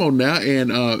Kool-Aid. Come on now,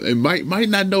 and might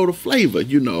not know the flavor.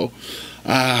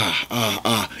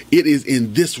 It is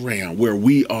in this realm where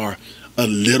we are a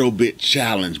little bit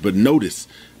challenged. But notice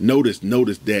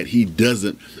that he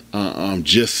doesn't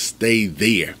just stay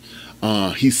there.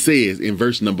 He says in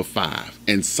verse number 5,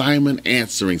 and Simon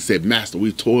answering said, Master,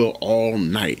 we've toiled all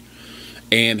night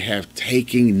and have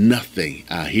taken nothing.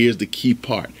 Here's the key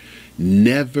part.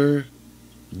 Nevertheless,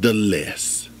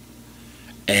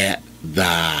 at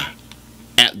thy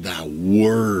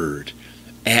word,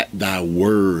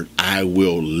 I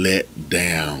will let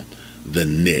down the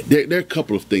net. There are a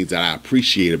couple of things that I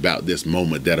appreciate about this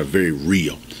moment that are very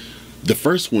real. The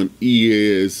first one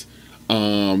is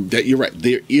that you're right.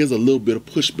 There is a little bit of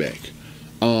pushback.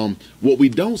 What we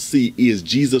don't see is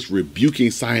Jesus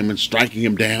rebuking Simon, striking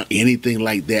him down, anything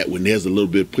like that when there's a little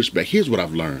bit of pushback. Here's what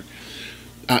I've learned.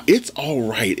 It's all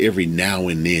right every now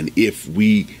and then if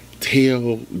we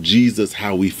tell Jesus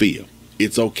how we feel.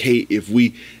 It's okay if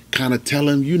we kind of tell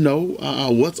him,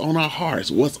 what's on our hearts,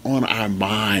 what's on our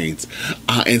minds.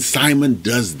 And Simon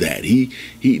does that.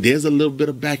 There's a little bit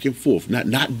of back and forth,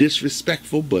 not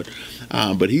disrespectful, but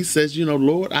he says,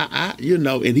 Lord,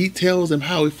 and he tells him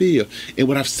how he feels. And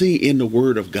what I've seen in the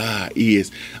word of God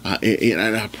is, in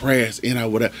our prayers, in our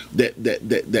whatever,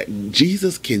 that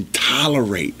Jesus can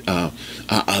tolerate a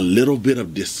little bit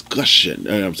of discussion.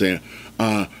 You know what I'm saying?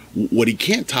 What he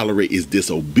can't tolerate is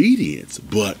disobedience,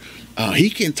 but he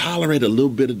can tolerate a little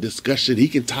bit of discussion. He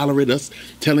can tolerate us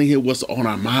telling him what's on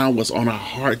our mind, what's on our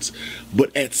hearts.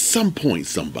 But at some point,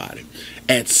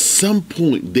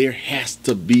 there has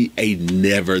to be a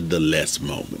nevertheless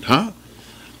moment, huh?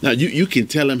 Now, you can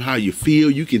tell him how you feel.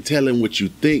 You can tell him what you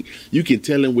think. You can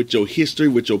tell him what your history,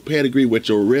 what your pedigree, what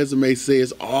your resume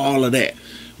says, all of that.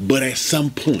 But at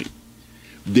some point,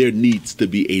 there needs to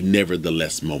be a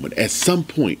nevertheless moment. At some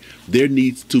point, there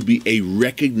needs to be a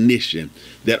recognition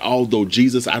that although,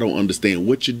 Jesus, I don't understand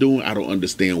what you're doing. I don't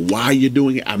understand why you're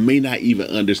doing it. I may not even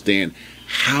understand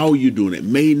how you're doing it.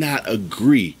 May not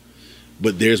agree.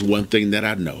 But there's one thing that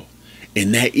I know.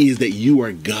 And that is that you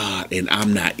are God and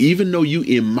I'm not. Even though you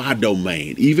in my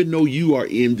domain, even though you are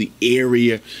in the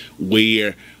area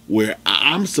where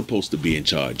I'm supposed to be in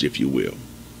charge, if you will,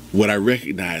 what I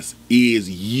recognize is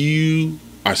you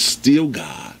are still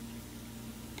God.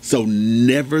 So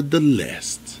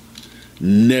nevertheless,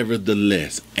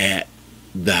 at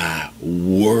thy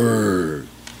word,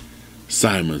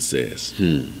 Simon says,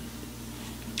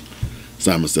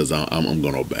 Simon says, I'm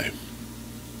going to obey.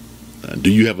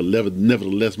 Do you have a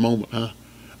nevertheless moment?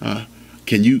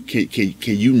 Can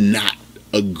you not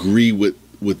agree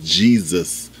with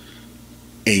Jesus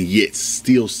and yet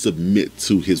still submit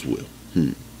to his will?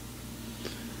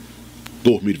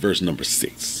 Go with me to verse number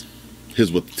 6.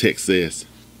 Here's what the text says.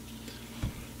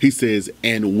 He says,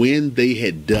 and when they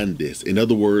had done this, in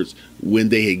other words, when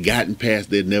they had gotten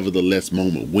past their nevertheless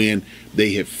moment, when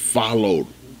they had followed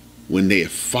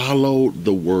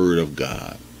the word of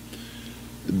God,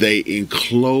 they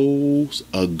enclose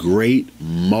a great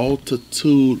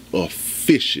multitude of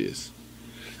fishes,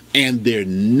 and their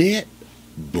net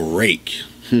brake.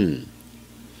 And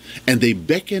they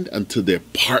beckoned unto their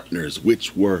partners,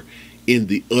 which were in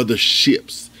the other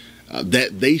ships,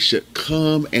 that they should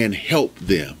come and help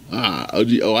them.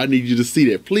 I need you to see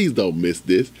that. Please don't miss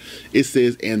this. It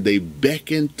says, and they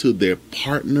beckoned to their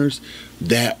partners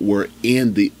that were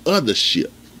in the other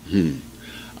ship,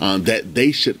 that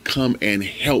they should come and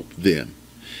help them.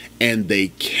 And they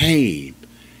came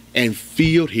and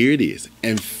filled, here it is,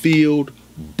 and filled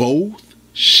both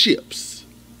ships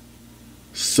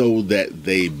so that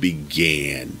they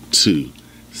began to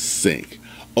sink.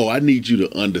 Oh, I need you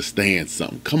to understand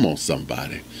something. Come on,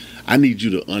 somebody. I need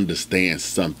you to understand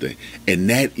something. And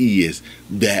that is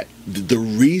that the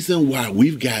reason why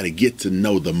we've got to get to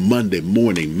know the Monday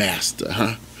morning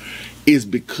master, is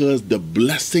because the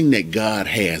blessing that God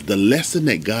has, the lesson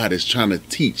that God is trying to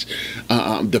teach,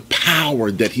 the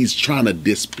power that he's trying to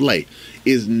display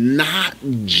is not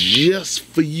just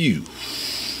for you.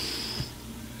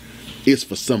 It's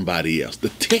for somebody else. The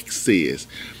text says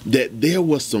that there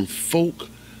was some folk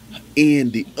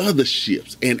in the other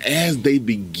ships, and as they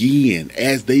began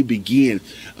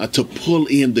to pull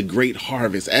in the great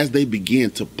harvest, as they began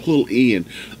to pull in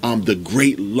the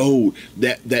great load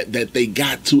that they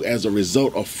got to as a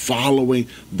result of following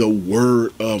the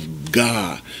word of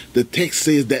God, the text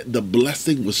says that the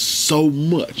blessing was so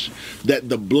much that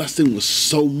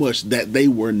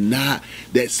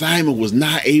Simon was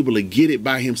not able to get it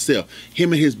by himself.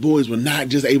 Him and his boys were not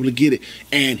just able to get it,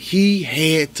 and he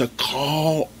had to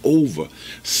call over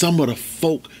some of the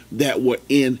folk that were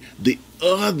in the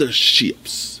other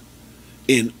ships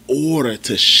in order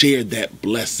to share that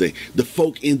blessing. The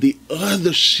folk in the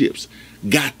other ships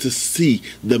got to see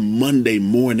the Monday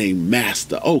morning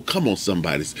master. Oh, come on,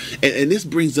 somebody. And this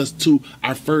brings us to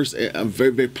our first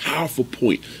very, very powerful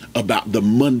point about the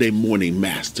Monday morning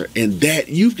master. And that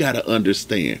you've got to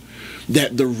understand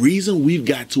that the reason we've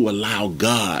got to allow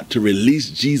God to release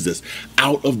Jesus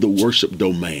out of the worship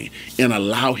domain and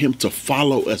allow him to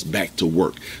follow us back to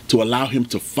work, to allow him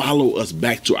to follow us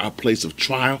back to our place of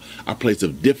trial, our place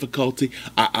of difficulty,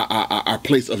 our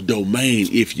place of domain,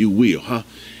 if you will,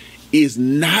 is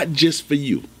not just for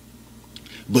you,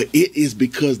 but it is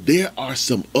because there are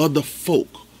some other folk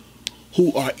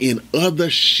who are in other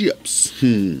ships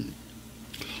who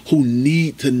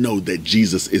need to know that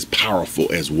Jesus is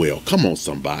powerful as well. Come on,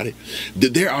 somebody.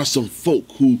 There are some folk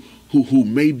who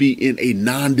may be in a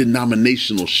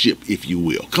non-denominational ship, if you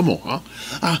will. Come on,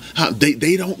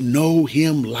 they don't know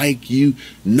him like you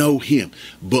know him.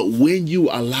 But when you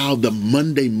allow the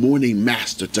Monday morning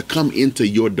master to come into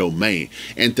your domain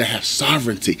and to have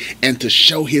sovereignty and to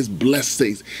show his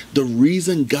blessings, the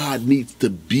reason God needs to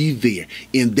be there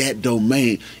in that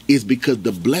domain is because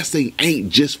the blessing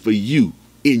ain't just for you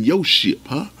in your ship,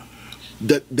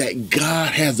 that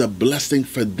God has a blessing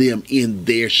for them in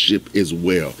their ship as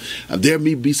well. There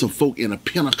may be some folk in a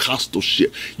Pentecostal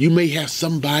ship. You may have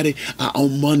somebody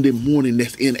on Monday morning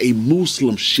that's in a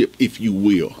Muslim ship, if you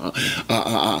will.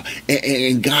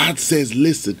 And God says,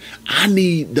 listen, I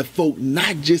need the folk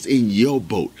not just in your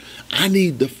boat. I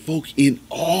need the folk in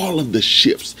all of the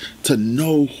ships to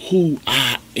know who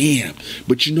I am.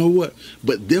 But you know what?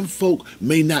 But them folk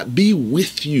may not be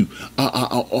with you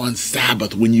on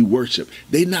Sabbath when you worship.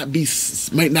 They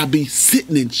might not be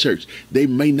sitting in church. They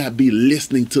may not be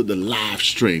listening to the live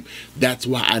stream. That's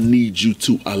why I need you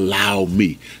to allow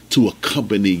me to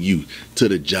accompany you to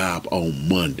the job on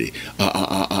Monday,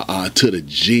 to the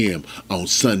gym on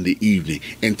Sunday evening,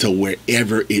 and to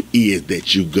wherever it is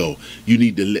that you go. You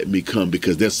need to let me come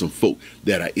because there's some folk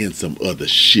that are in some other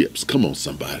ships. Come on,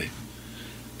 somebody.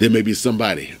 There may be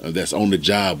somebody that's on the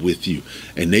job with you,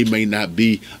 and they may not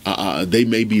be, they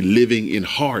may be living in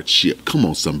hardship. Come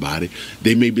on, somebody.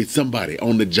 There may be somebody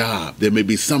on the job. There may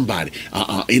be somebody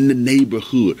in the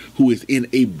neighborhood who is in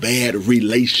a bad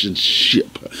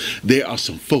relationship. There are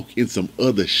some folk in some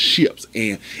other ships,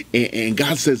 and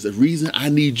God says the reason I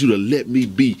need you to let me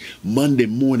be Monday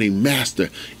morning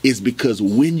master is because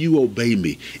when you obey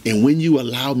me and when you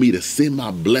allow me to send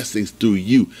my blessings through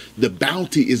you, the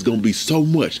bounty is going to be so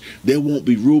much there won't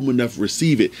be room enough to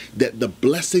receive it, that the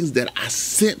blessings that I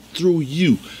sent through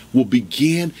you will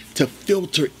begin to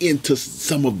filter into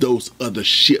some of those other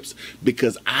ships,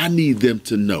 because I need them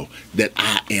to know that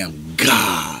I am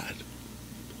God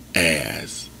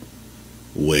as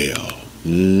well.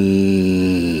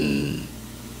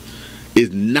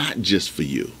 It's not just for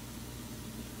you.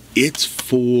 It's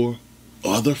for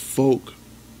other folk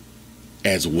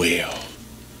as well.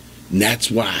 And that's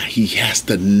why he has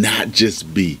to not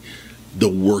just be the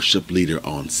worship leader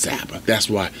on Sabbath. That's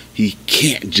why he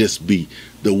can't just be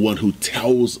the one who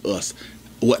tells us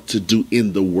what to do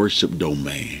in the worship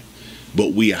domain.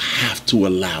 But we have to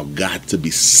allow God to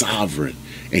be sovereign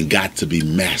and God to be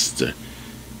master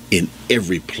in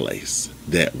every place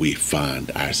that we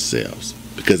find ourselves,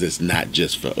 because it's not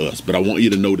just for us. But I want you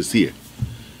to notice here.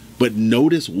 But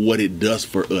notice what it does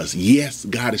for us. Yes,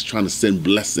 God is trying to send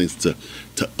blessings to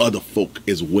other folk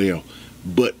as well.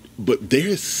 But there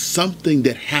is something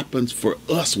that happens for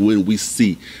us when we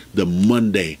see the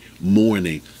Monday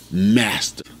morning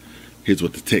master. Here's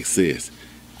what the text says.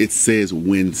 It says,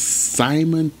 when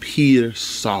Simon Peter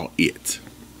saw it,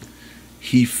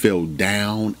 he fell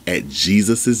down at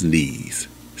Jesus' knees,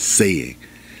 saying,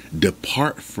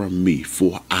 "Depart from me,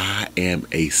 for I am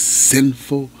a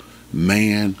sinful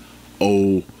man,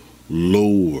 O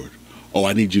Lord." Oh,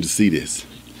 I need you to see this.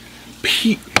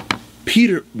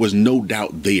 Peter was no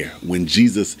doubt there when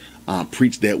Jesus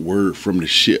preached that word from the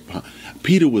ship.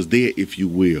 Peter was there, if you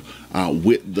will,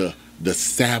 with the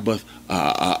Sabbath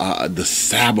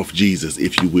Jesus,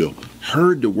 if you will.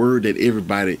 Heard the word that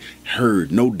everybody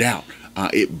heard, no doubt.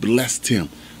 It blessed him,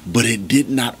 but it did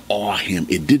not awe him.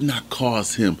 It did not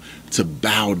cause him to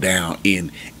bow down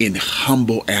in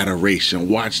humble adoration.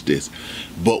 Watch this.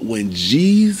 But when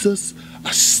Jesus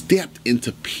stepped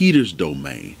into Peter's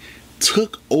domain,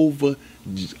 took over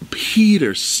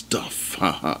Peter's stuff,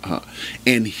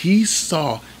 and he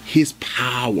saw his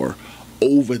power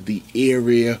over the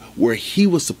area where he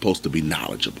was supposed to be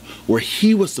knowledgeable, where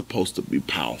he was supposed to be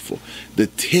powerful, the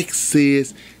text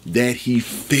says that he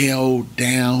fell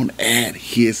down at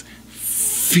his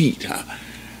feet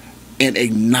and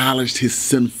acknowledged his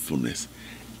sinfulness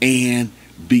and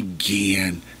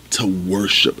began to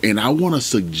worship. And I want to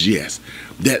suggest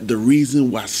that the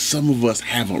reason why some of us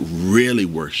haven't really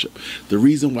worshiped, the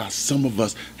reason why some of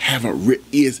us haven't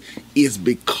is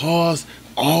because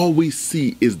all we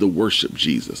see is the worship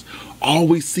Jesus. All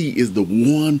we see is the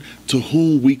one to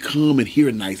whom we come and hear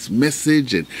a nice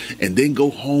message and then go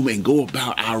home and go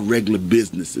about our regular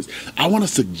businesses. I want to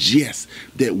suggest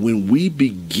that when we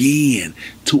begin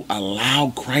to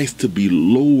allow Christ to be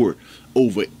Lord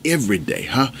over every day,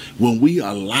 when we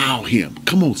allow him,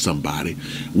 come on somebody,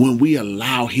 when we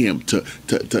allow him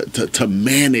to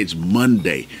manage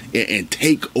Monday and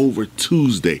take over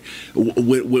Tuesday,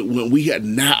 when we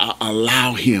now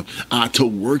allow him to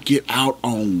work it out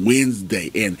on Wednesday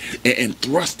and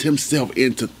thrust himself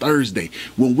into Thursday,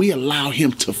 when we allow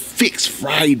him to fix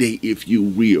Friday, if you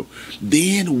will,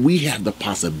 then we have the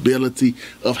possibility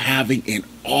of having an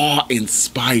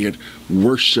awe-inspired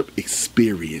worship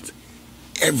experience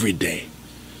every day,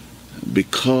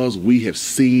 because we have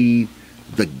seen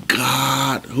the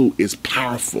God who is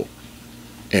powerful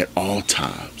at all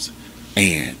times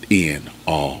and in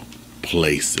all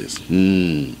places.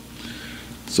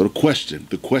 So the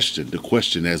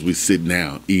question as we sit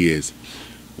down is,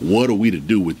 what are we to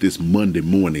do with this Monday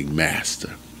morning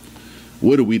master?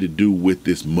 What are we to do with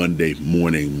this Monday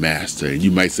morning master? And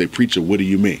you might say, preacher, what do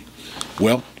you mean?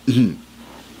 Well,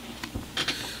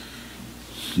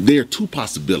 there are two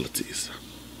possibilities.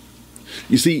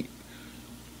 You see,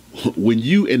 when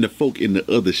you and the folk in the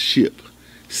other ship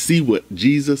see what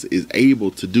Jesus is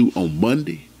able to do on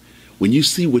Monday, when you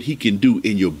see what he can do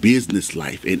in your business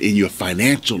life and in your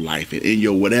financial life and in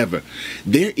your whatever,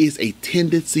 there is a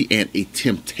tendency and a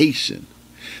temptation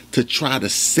to try to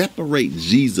separate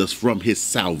Jesus from his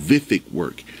salvific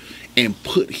work and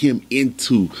put him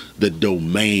into the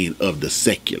domain of the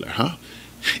secular,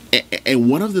 And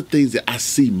one of the things that I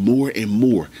see more and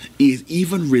more is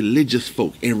even religious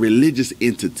folk and religious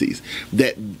entities,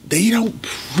 that they don't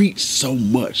preach so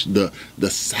much the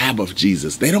Sabbath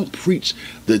Jesus. They don't preach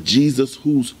the Jesus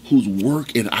whose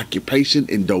work and occupation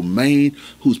and domain,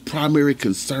 whose primary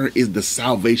concern is the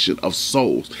salvation of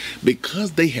souls,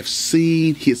 because they have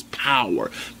seen his power,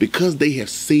 because they have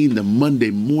seen the Monday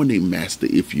morning master,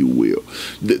 if you will.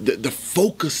 The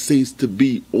focus seems to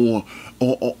be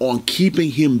on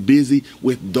keeping him busy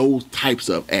with those types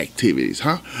of activities,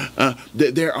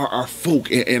 there are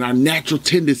folk, and our natural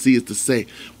tendency is to say,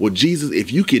 well, Jesus,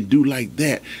 if you can do like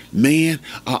that, man,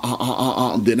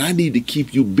 then I need to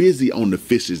keep you busy on the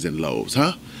fishes and loaves,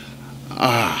 there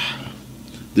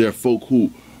are folk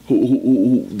who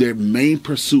their main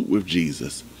pursuit with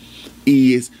Jesus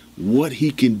is what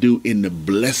he can do in the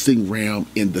blessing realm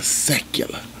in the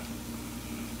secular.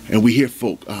 And we hear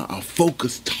folk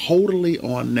focus totally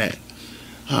on that.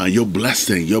 Your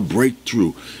blessing, your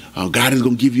breakthrough. God is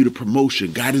going to give you the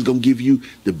promotion. God is going to give you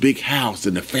the big house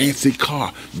and the fancy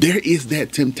car. There is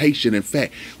that temptation. In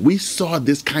fact, we saw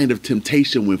this kind of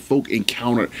temptation when folk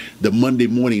encountered the Monday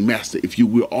morning master, if you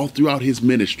will, all throughout his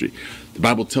ministry. The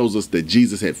Bible tells us that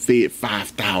Jesus had fed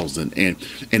 5,000, and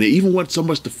it even wasn't so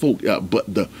much the folk,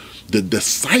 but the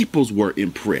disciples were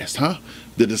impressed,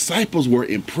 The disciples were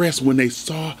impressed when they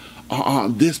saw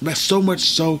this, so much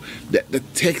so that the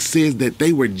text says that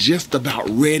they were just about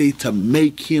ready to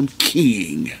make him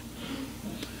king.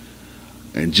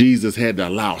 And Jesus had to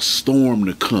allow a storm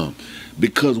to come,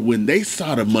 because when they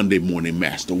saw the Monday morning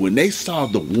master, when they saw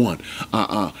the one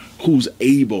who's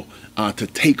able to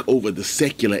take over the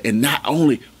secular and not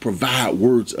only provide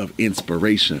words of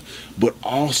inspiration, but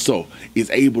also is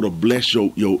able to bless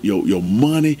your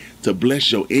money, to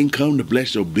bless your income, to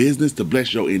bless your business, to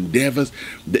bless your endeavors,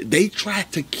 they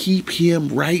tried to keep him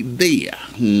right there.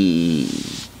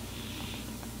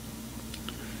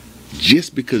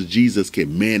 Just because Jesus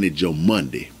can manage your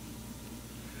Monday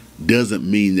doesn't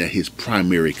mean that his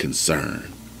primary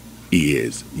concern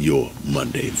is your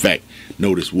Monday. In fact,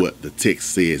 notice what the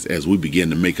text says as we begin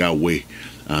to make our way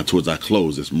towards our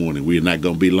close this morning. We're not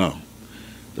going to be long.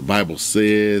 The Bible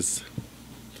says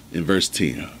in verse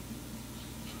 10,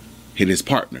 and his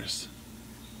partners,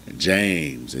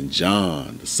 James and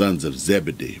John, the sons of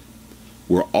Zebedee,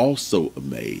 were also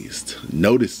amazed.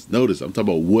 Notice, I'm talking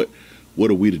about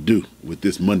what are we to do with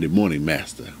this Monday morning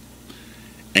master?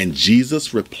 And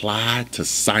Jesus replied to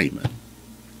Simon,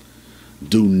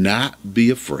 do not be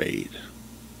afraid.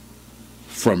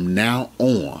 From now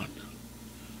on,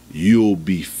 you'll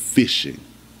be fishing.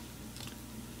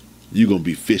 You're going to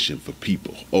be fishing for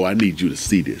people. Oh, I need you to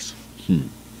see this.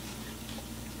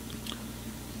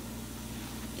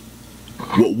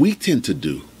 What we tend to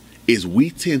do is we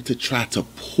tend to try to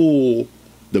pull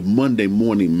the Monday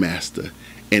morning master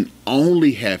and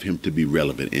only have him to be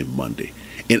relevant in Monday.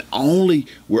 And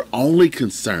we're only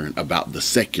concerned about the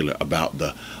secular, about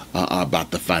the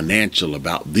financial,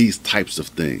 about these types of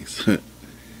things.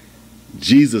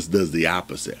 Jesus does the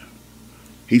opposite.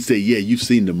 He said, yeah, you've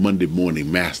seen the Monday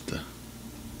morning master,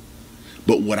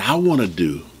 but what I want to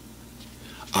do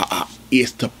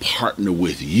is to partner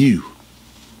with you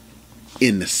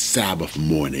in the Sabbath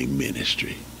morning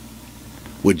ministry.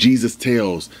 What Jesus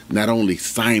tells not only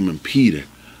Simon Peter,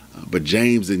 but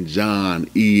James and John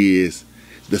is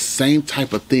the same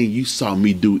type of thing you saw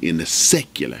me do in the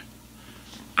secular.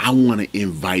 I want to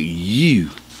invite you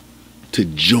to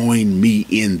join me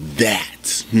in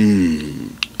that.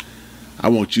 I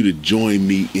want you to join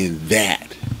me in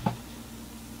that,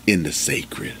 in the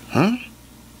sacred.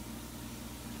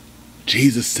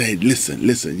 Jesus said, listen,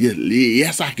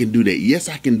 yes, I can do that. Yes,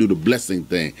 I can do the blessing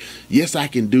thing. Yes, I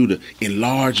can do the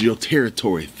enlarge your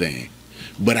territory thing.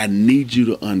 But I need you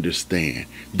to understand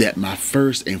that my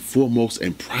first and foremost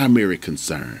and primary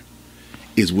concern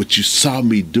is what you saw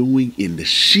me doing in the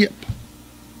ship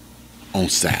on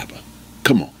Sabbath.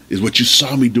 Come on, is what you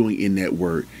saw me doing in that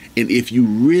word. And if you're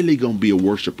really going to be a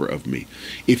worshiper of me,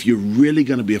 if you're really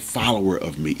going to be a follower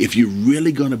of me, if you're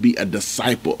really going to be a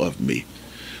disciple of me,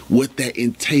 what that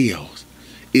entails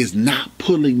is not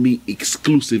pulling me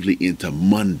exclusively into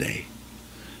Monday,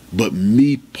 but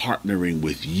me partnering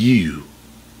with you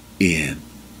in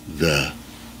the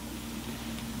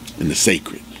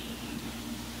sacred.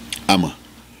 I'm a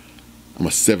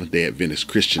Seventh-day Adventist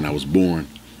Christian. I was born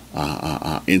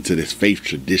into this faith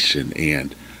tradition,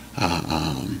 and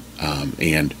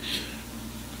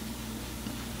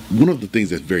one of the things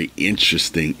that's very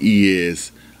interesting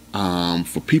is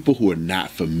for people who are not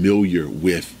familiar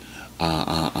with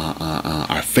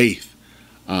our faith,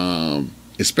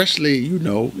 especially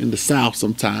in the South.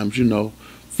 Sometimes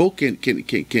folk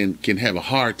can have a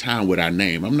hard time with our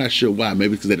name. I'm not sure why.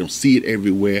 Maybe because they don't see it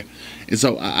everywhere. And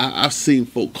so I've seen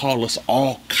folk call us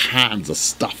all kinds of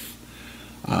stuff.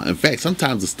 In fact,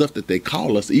 sometimes the stuff that they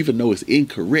call us, even though it's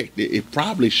incorrect, it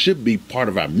probably should be part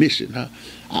of our mission. Huh?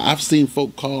 I've seen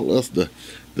folk call us the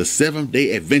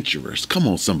 7-day adventurers. Come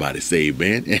on, somebody say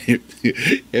amen.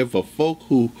 And for folk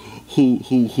who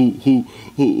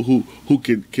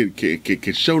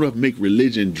can show up, make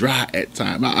religion dry at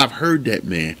times. I've heard that,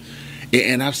 man.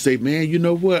 And I've said, man, you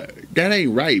know what? That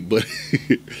ain't right, but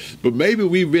but maybe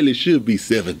we really should be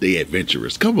 7-day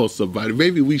adventurers. Come on, somebody.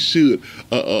 Maybe we should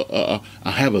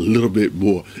have a little bit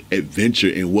more adventure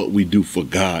in what we do for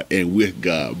God and with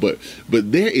God. But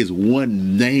there is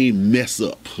one name mess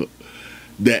up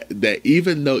that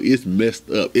even though it's messed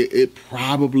up, it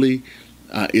probably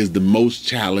is the most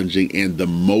challenging and the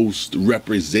most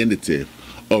representative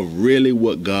of really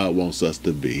what God wants us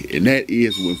to be. And that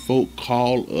is when folk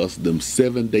call us them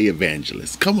 7-day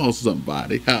evangelists. Come on,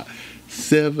 somebody.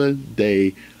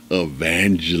 7-day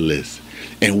evangelists.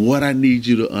 And what I need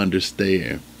you to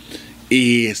understand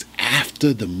is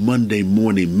after the Monday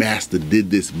morning master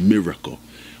did this miracle,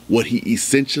 what he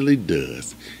essentially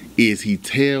does is he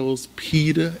tells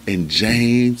Peter and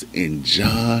James and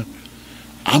John,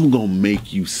 I'm going to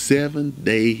make you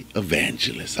 7-day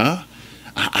evangelists, huh?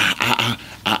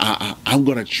 I'm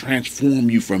going to transform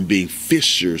you from being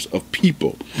fishers of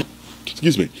people,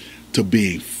 to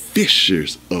being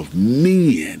fishers of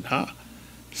men, huh?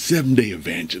 7-day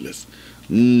evangelists.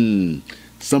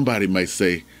 Somebody might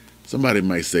say,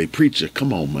 preacher,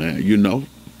 come on, man. You know,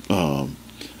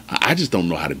 I just don't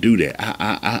know how to do that.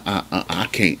 I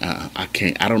can't.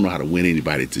 I don't know how to win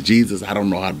anybody to Jesus. I don't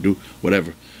know how to do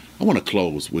whatever. I want to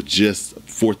close with just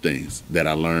 4 things that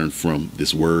I learned from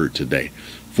this word today.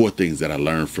 4 things that I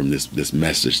learned from this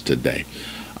message today.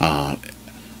 And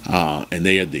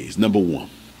they are these. Number 1.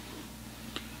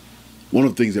 One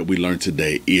of the things that we learned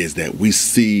today is that we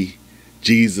see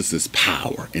Jesus's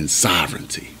power and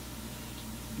sovereignty,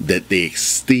 that they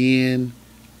extend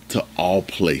to all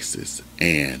places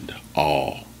and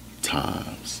all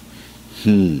times.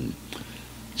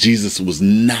 Jesus was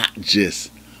not just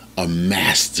a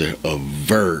master of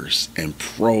verse and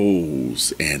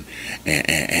prose and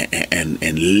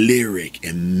lyric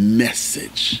and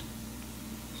message,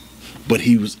 but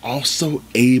he was also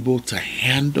able to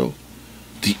handle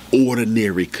the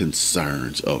ordinary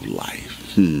concerns of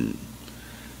life.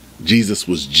 Jesus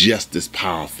was just as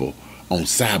powerful on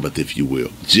Sabbath, if you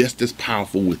will, just as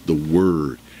powerful with the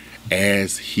word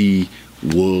as he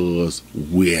was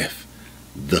with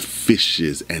the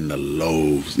fishes and the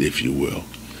loaves, if you will.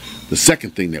 The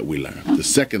second thing that we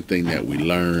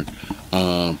learn,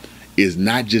 is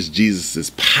not just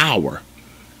Jesus's power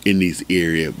in these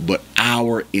areas, but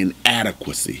our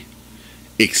inadequacy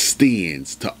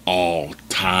extends to all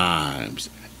times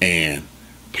and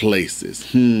places.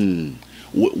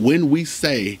 When we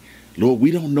say, Lord,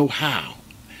 we don't know how,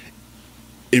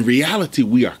 in reality,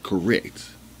 we are correct.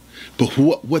 But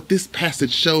what this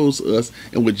passage shows us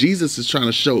and what Jesus is trying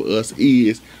to show us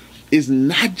is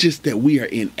not just that we are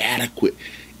inadequate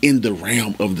in the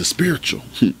realm of the spiritual,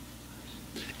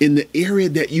 in the area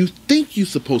that you think you're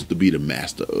supposed to be the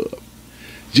master of.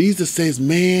 Jesus says,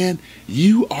 man,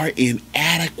 you are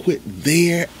inadequate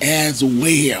there as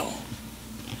well.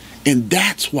 And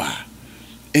that's why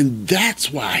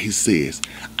he says,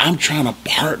 I'm trying to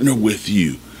partner with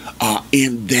you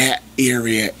in that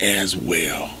area as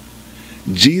well.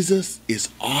 Jesus is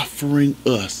offering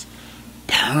us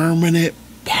permanent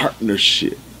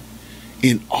partnership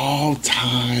in all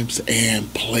times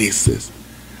and places.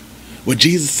 What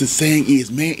Jesus is saying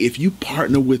is, man, if you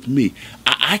partner with me,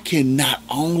 I can not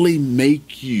only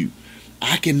make you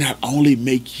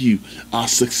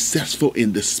successful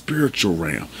in the spiritual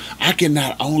realm. I can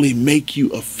not only make you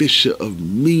a fisher of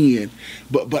men,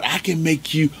 but I can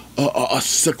make you a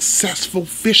successful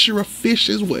fisher of fish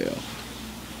as well.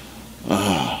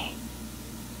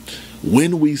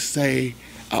 When we say,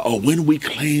 or when we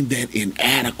claim that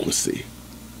inadequacy,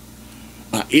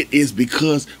 it is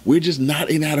because we're just not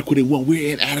inadequate in one.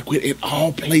 We're inadequate in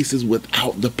all places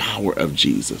without the power of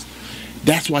Jesus.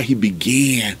 That's why he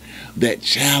began that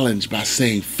challenge by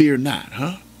saying, fear not,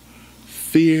 huh?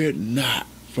 Fear not.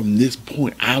 From this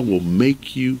point, I will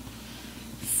make you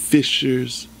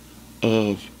fishers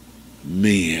of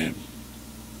men.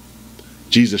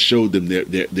 Jesus showed them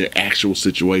their actual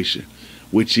situation,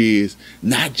 which is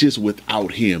not just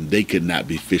without him, they could not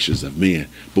be fishers of men.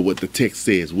 But what the text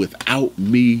says, without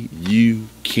me, you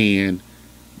can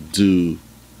do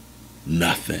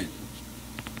nothing.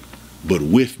 But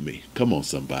with me, come on,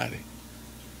 somebody,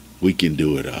 we can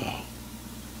do it all.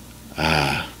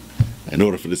 In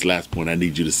order for this last point, I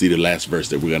need you to see the last verse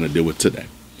that we're going to deal with today.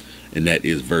 And that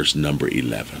is verse number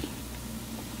 11.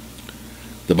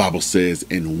 The Bible says,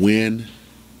 and when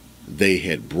they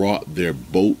had brought their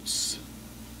boats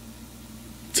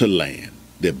to land,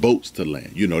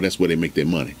 you know, that's where they make their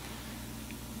money.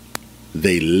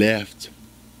 They left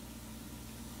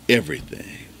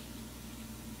everything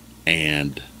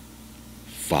and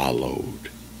followed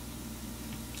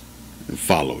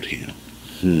him.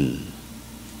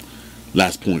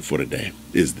 Last point for today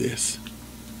is this.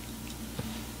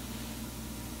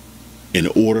 In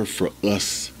order for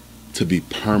us to be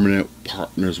permanent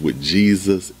partners with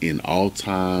Jesus in all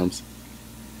times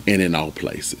and in all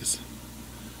places,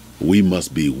 we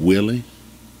must be willing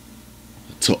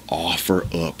to offer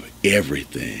up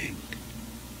everything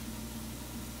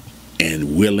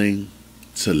and willing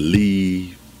to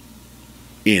leave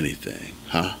anything,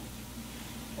 huh?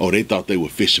 Oh, they thought they were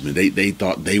fishermen. They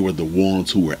thought they were the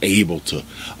ones who were able to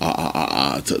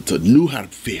knew how to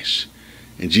fish.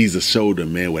 And Jesus showed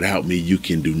them, man, without me, you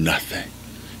can do nothing.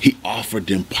 He offered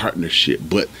them partnership,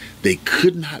 but they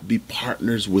could not be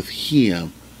partners with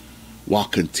him while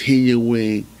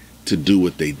continuing to do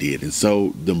what they did. And so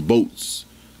them boats,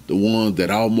 the ones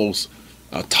that almost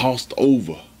tossed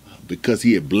over because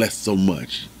he had blessed so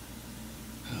much,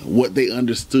 what they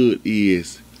understood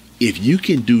is, if you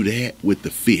can do that with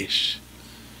the fish,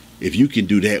 if you can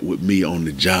do that with me on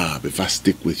the job, if I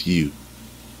stick with you,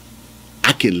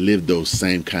 I can live those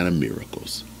same kind of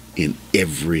miracles in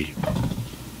every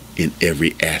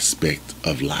aspect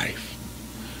of life.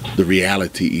 The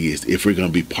reality is, if we're going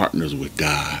to be partners with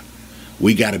God,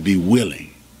 we got to be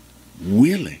willing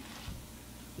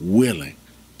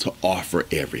to offer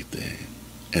everything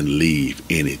and leave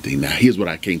anything. Now, here's what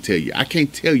I can't tell you. I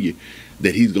can't tell you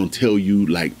that he's going to tell you,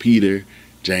 like Peter,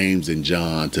 James, and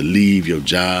John, to leave your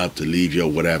job, to leave your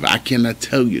whatever. I cannot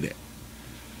tell you that.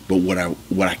 But what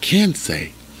I can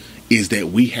say is that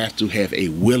we have to have a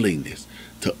willingness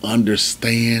to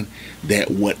understand that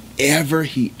whatever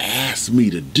he asks me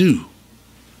to do,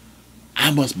 I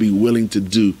must be willing to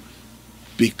do,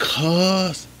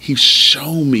 because he's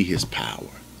shown me his power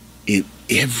in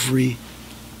every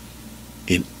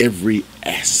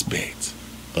aspect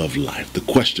of life. The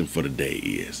question for the day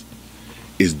is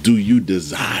do you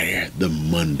desire the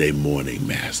Monday morning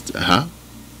master?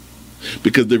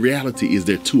 Because the reality is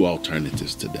there are two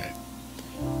alternatives today.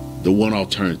 The one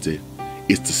alternative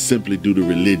is to simply do the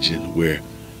religion where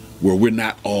we're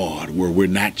not awed, where we're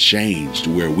not changed,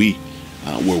 where we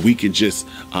can just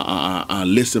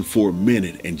listen for a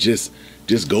minute and just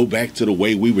go back to the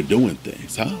way we were doing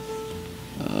things,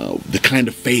 the kind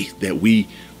of faith that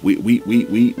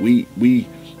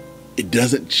it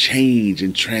doesn't change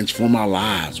and transform our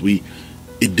lives.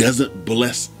 It doesn't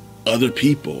bless other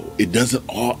people. It doesn't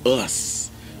awe us.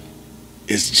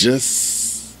 It's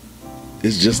just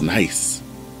nice.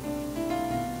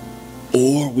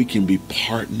 Or we can be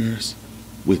partners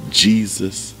with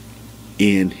Jesus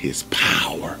in his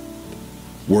power,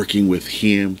 working with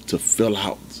him to fill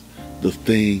out the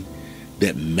thing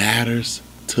that matters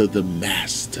to the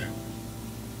master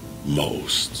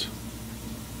most.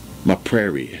 My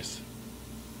prayer is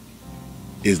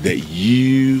that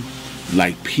you,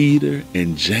 like Peter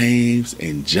and James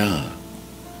and John,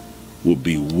 will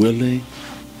be willing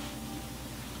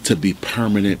to be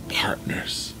permanent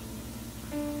partners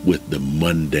with the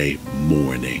Monday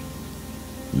morning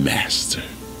master.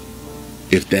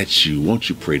 If that's you, won't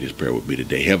you pray this prayer with me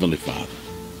today? Heavenly Father,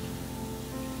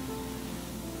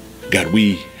 God,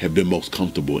 we have been most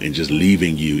comfortable in just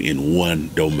leaving you in one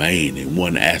domain, in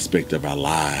one aspect of our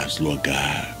lives, Lord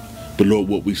God. But Lord,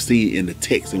 what we've seen in the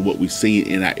text and what we've seen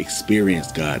in our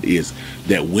experience, God, is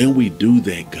that when we do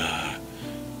that, God,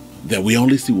 that we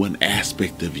only see one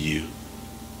aspect of you.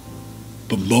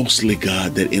 But mostly,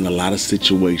 God, that in a lot of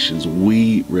situations,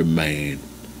 we remain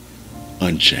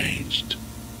unchanged.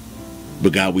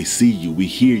 But God, we see you, we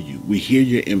hear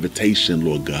your invitation,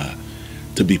 Lord God,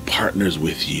 to be partners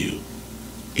with you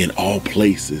in all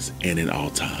places and in all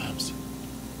times.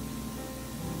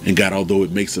 And God, although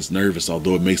it makes us nervous,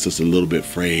 although it makes us a little bit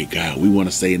afraid, God, we want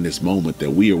to say in this moment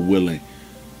that we are willing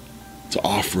to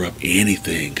offer up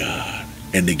anything, God,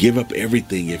 and to give up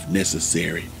everything if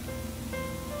necessary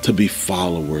to be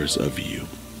followers of you.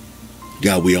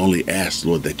 God, we only ask,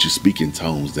 Lord, that you speak in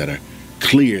tones that are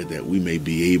clear, that we may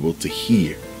be able to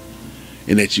hear,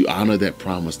 and that you honor that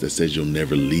promise that says you'll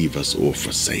never leave us or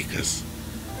forsake us.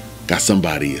 God,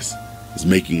 somebody is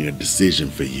making a decision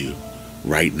for you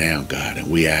right now, God, and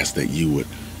we ask that you would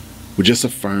just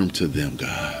affirm to them,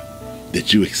 God,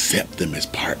 that you accept them as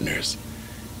partners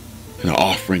and are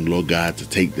offering, Lord God, to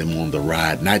take them on the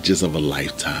ride, not just of a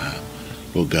lifetime,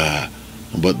 Lord God,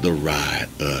 but the ride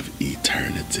of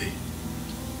eternity.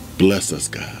 Bless us,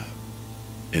 God,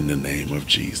 in the name of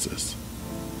Jesus.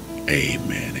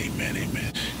 Amen, amen,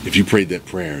 amen. If you prayed that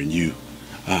prayer and you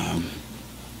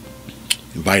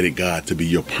invited God to be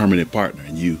your permanent partner,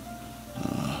 and you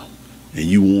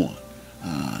want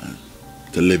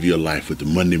to live your life with the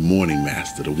Monday morning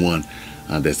master, the one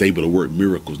that's able to work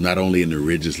miracles not only in the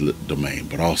religious domain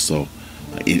but also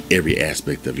in every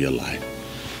aspect of your life,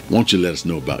 won't you let us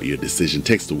know about your decision?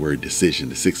 Text the word decision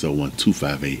to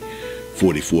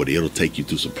 601-258-4040. It'll take you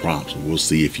through some prompts. We'll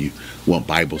see if you want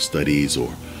Bible studies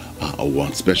or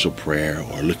want special prayer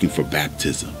or looking for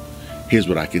baptism. Here's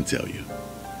what I can tell you,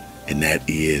 and that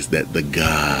is that the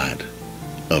God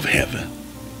of heaven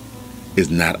is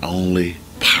not only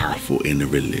powerful in the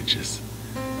religious,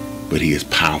 but he is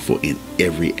powerful in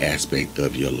every aspect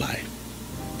of your life.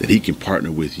 That he can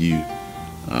partner with you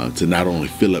to not only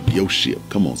fill up your ship,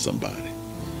 come on somebody,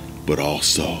 but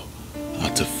also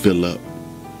to fill up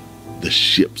the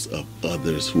ships of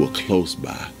others who are close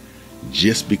by,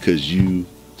 just because you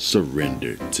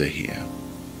surrendered to him.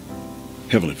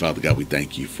 Heavenly Father God, we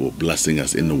thank you for blessing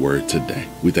us in the word today.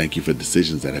 We thank you for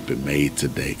decisions that have been made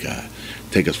today, God.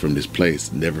 Take us from this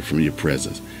place, never from your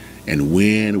presence. And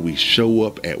when we show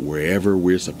up at wherever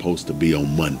we're supposed to be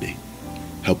on Monday,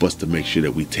 help us to make sure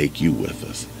that we take you with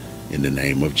us. In the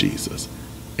name of Jesus.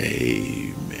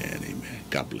 Amen, amen.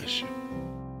 God bless you.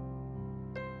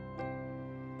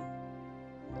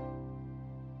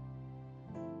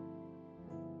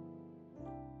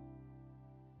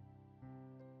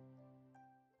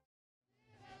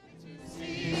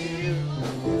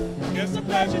 It's a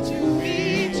pleasure to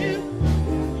meet you.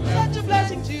 Such a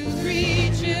blessing to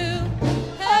greet you.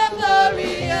 Have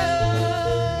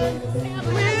Berean.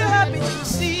 We're happy to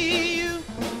see you.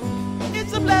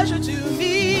 It's a pleasure to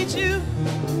meet you.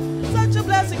 Such a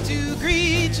blessing to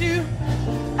greet you.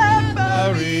 Have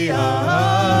Berean.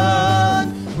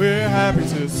 We're happy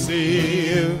to see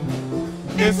you.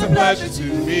 It's a pleasure to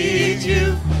meet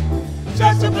you.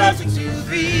 Just a blessing to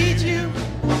greet you.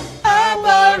 Have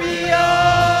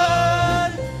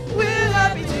Berean. We're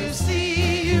happy to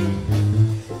see you.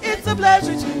 It's a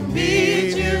pleasure to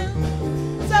meet you.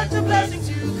 Such a blessing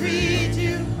to greet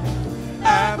you.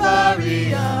 Have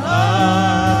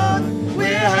Berean.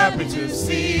 We're happy to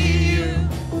see you.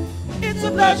 It's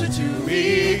a pleasure to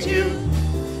meet you.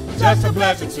 Just a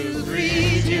blessing to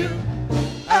greet you.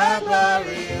 Have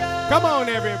Berean. Come on,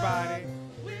 everybody.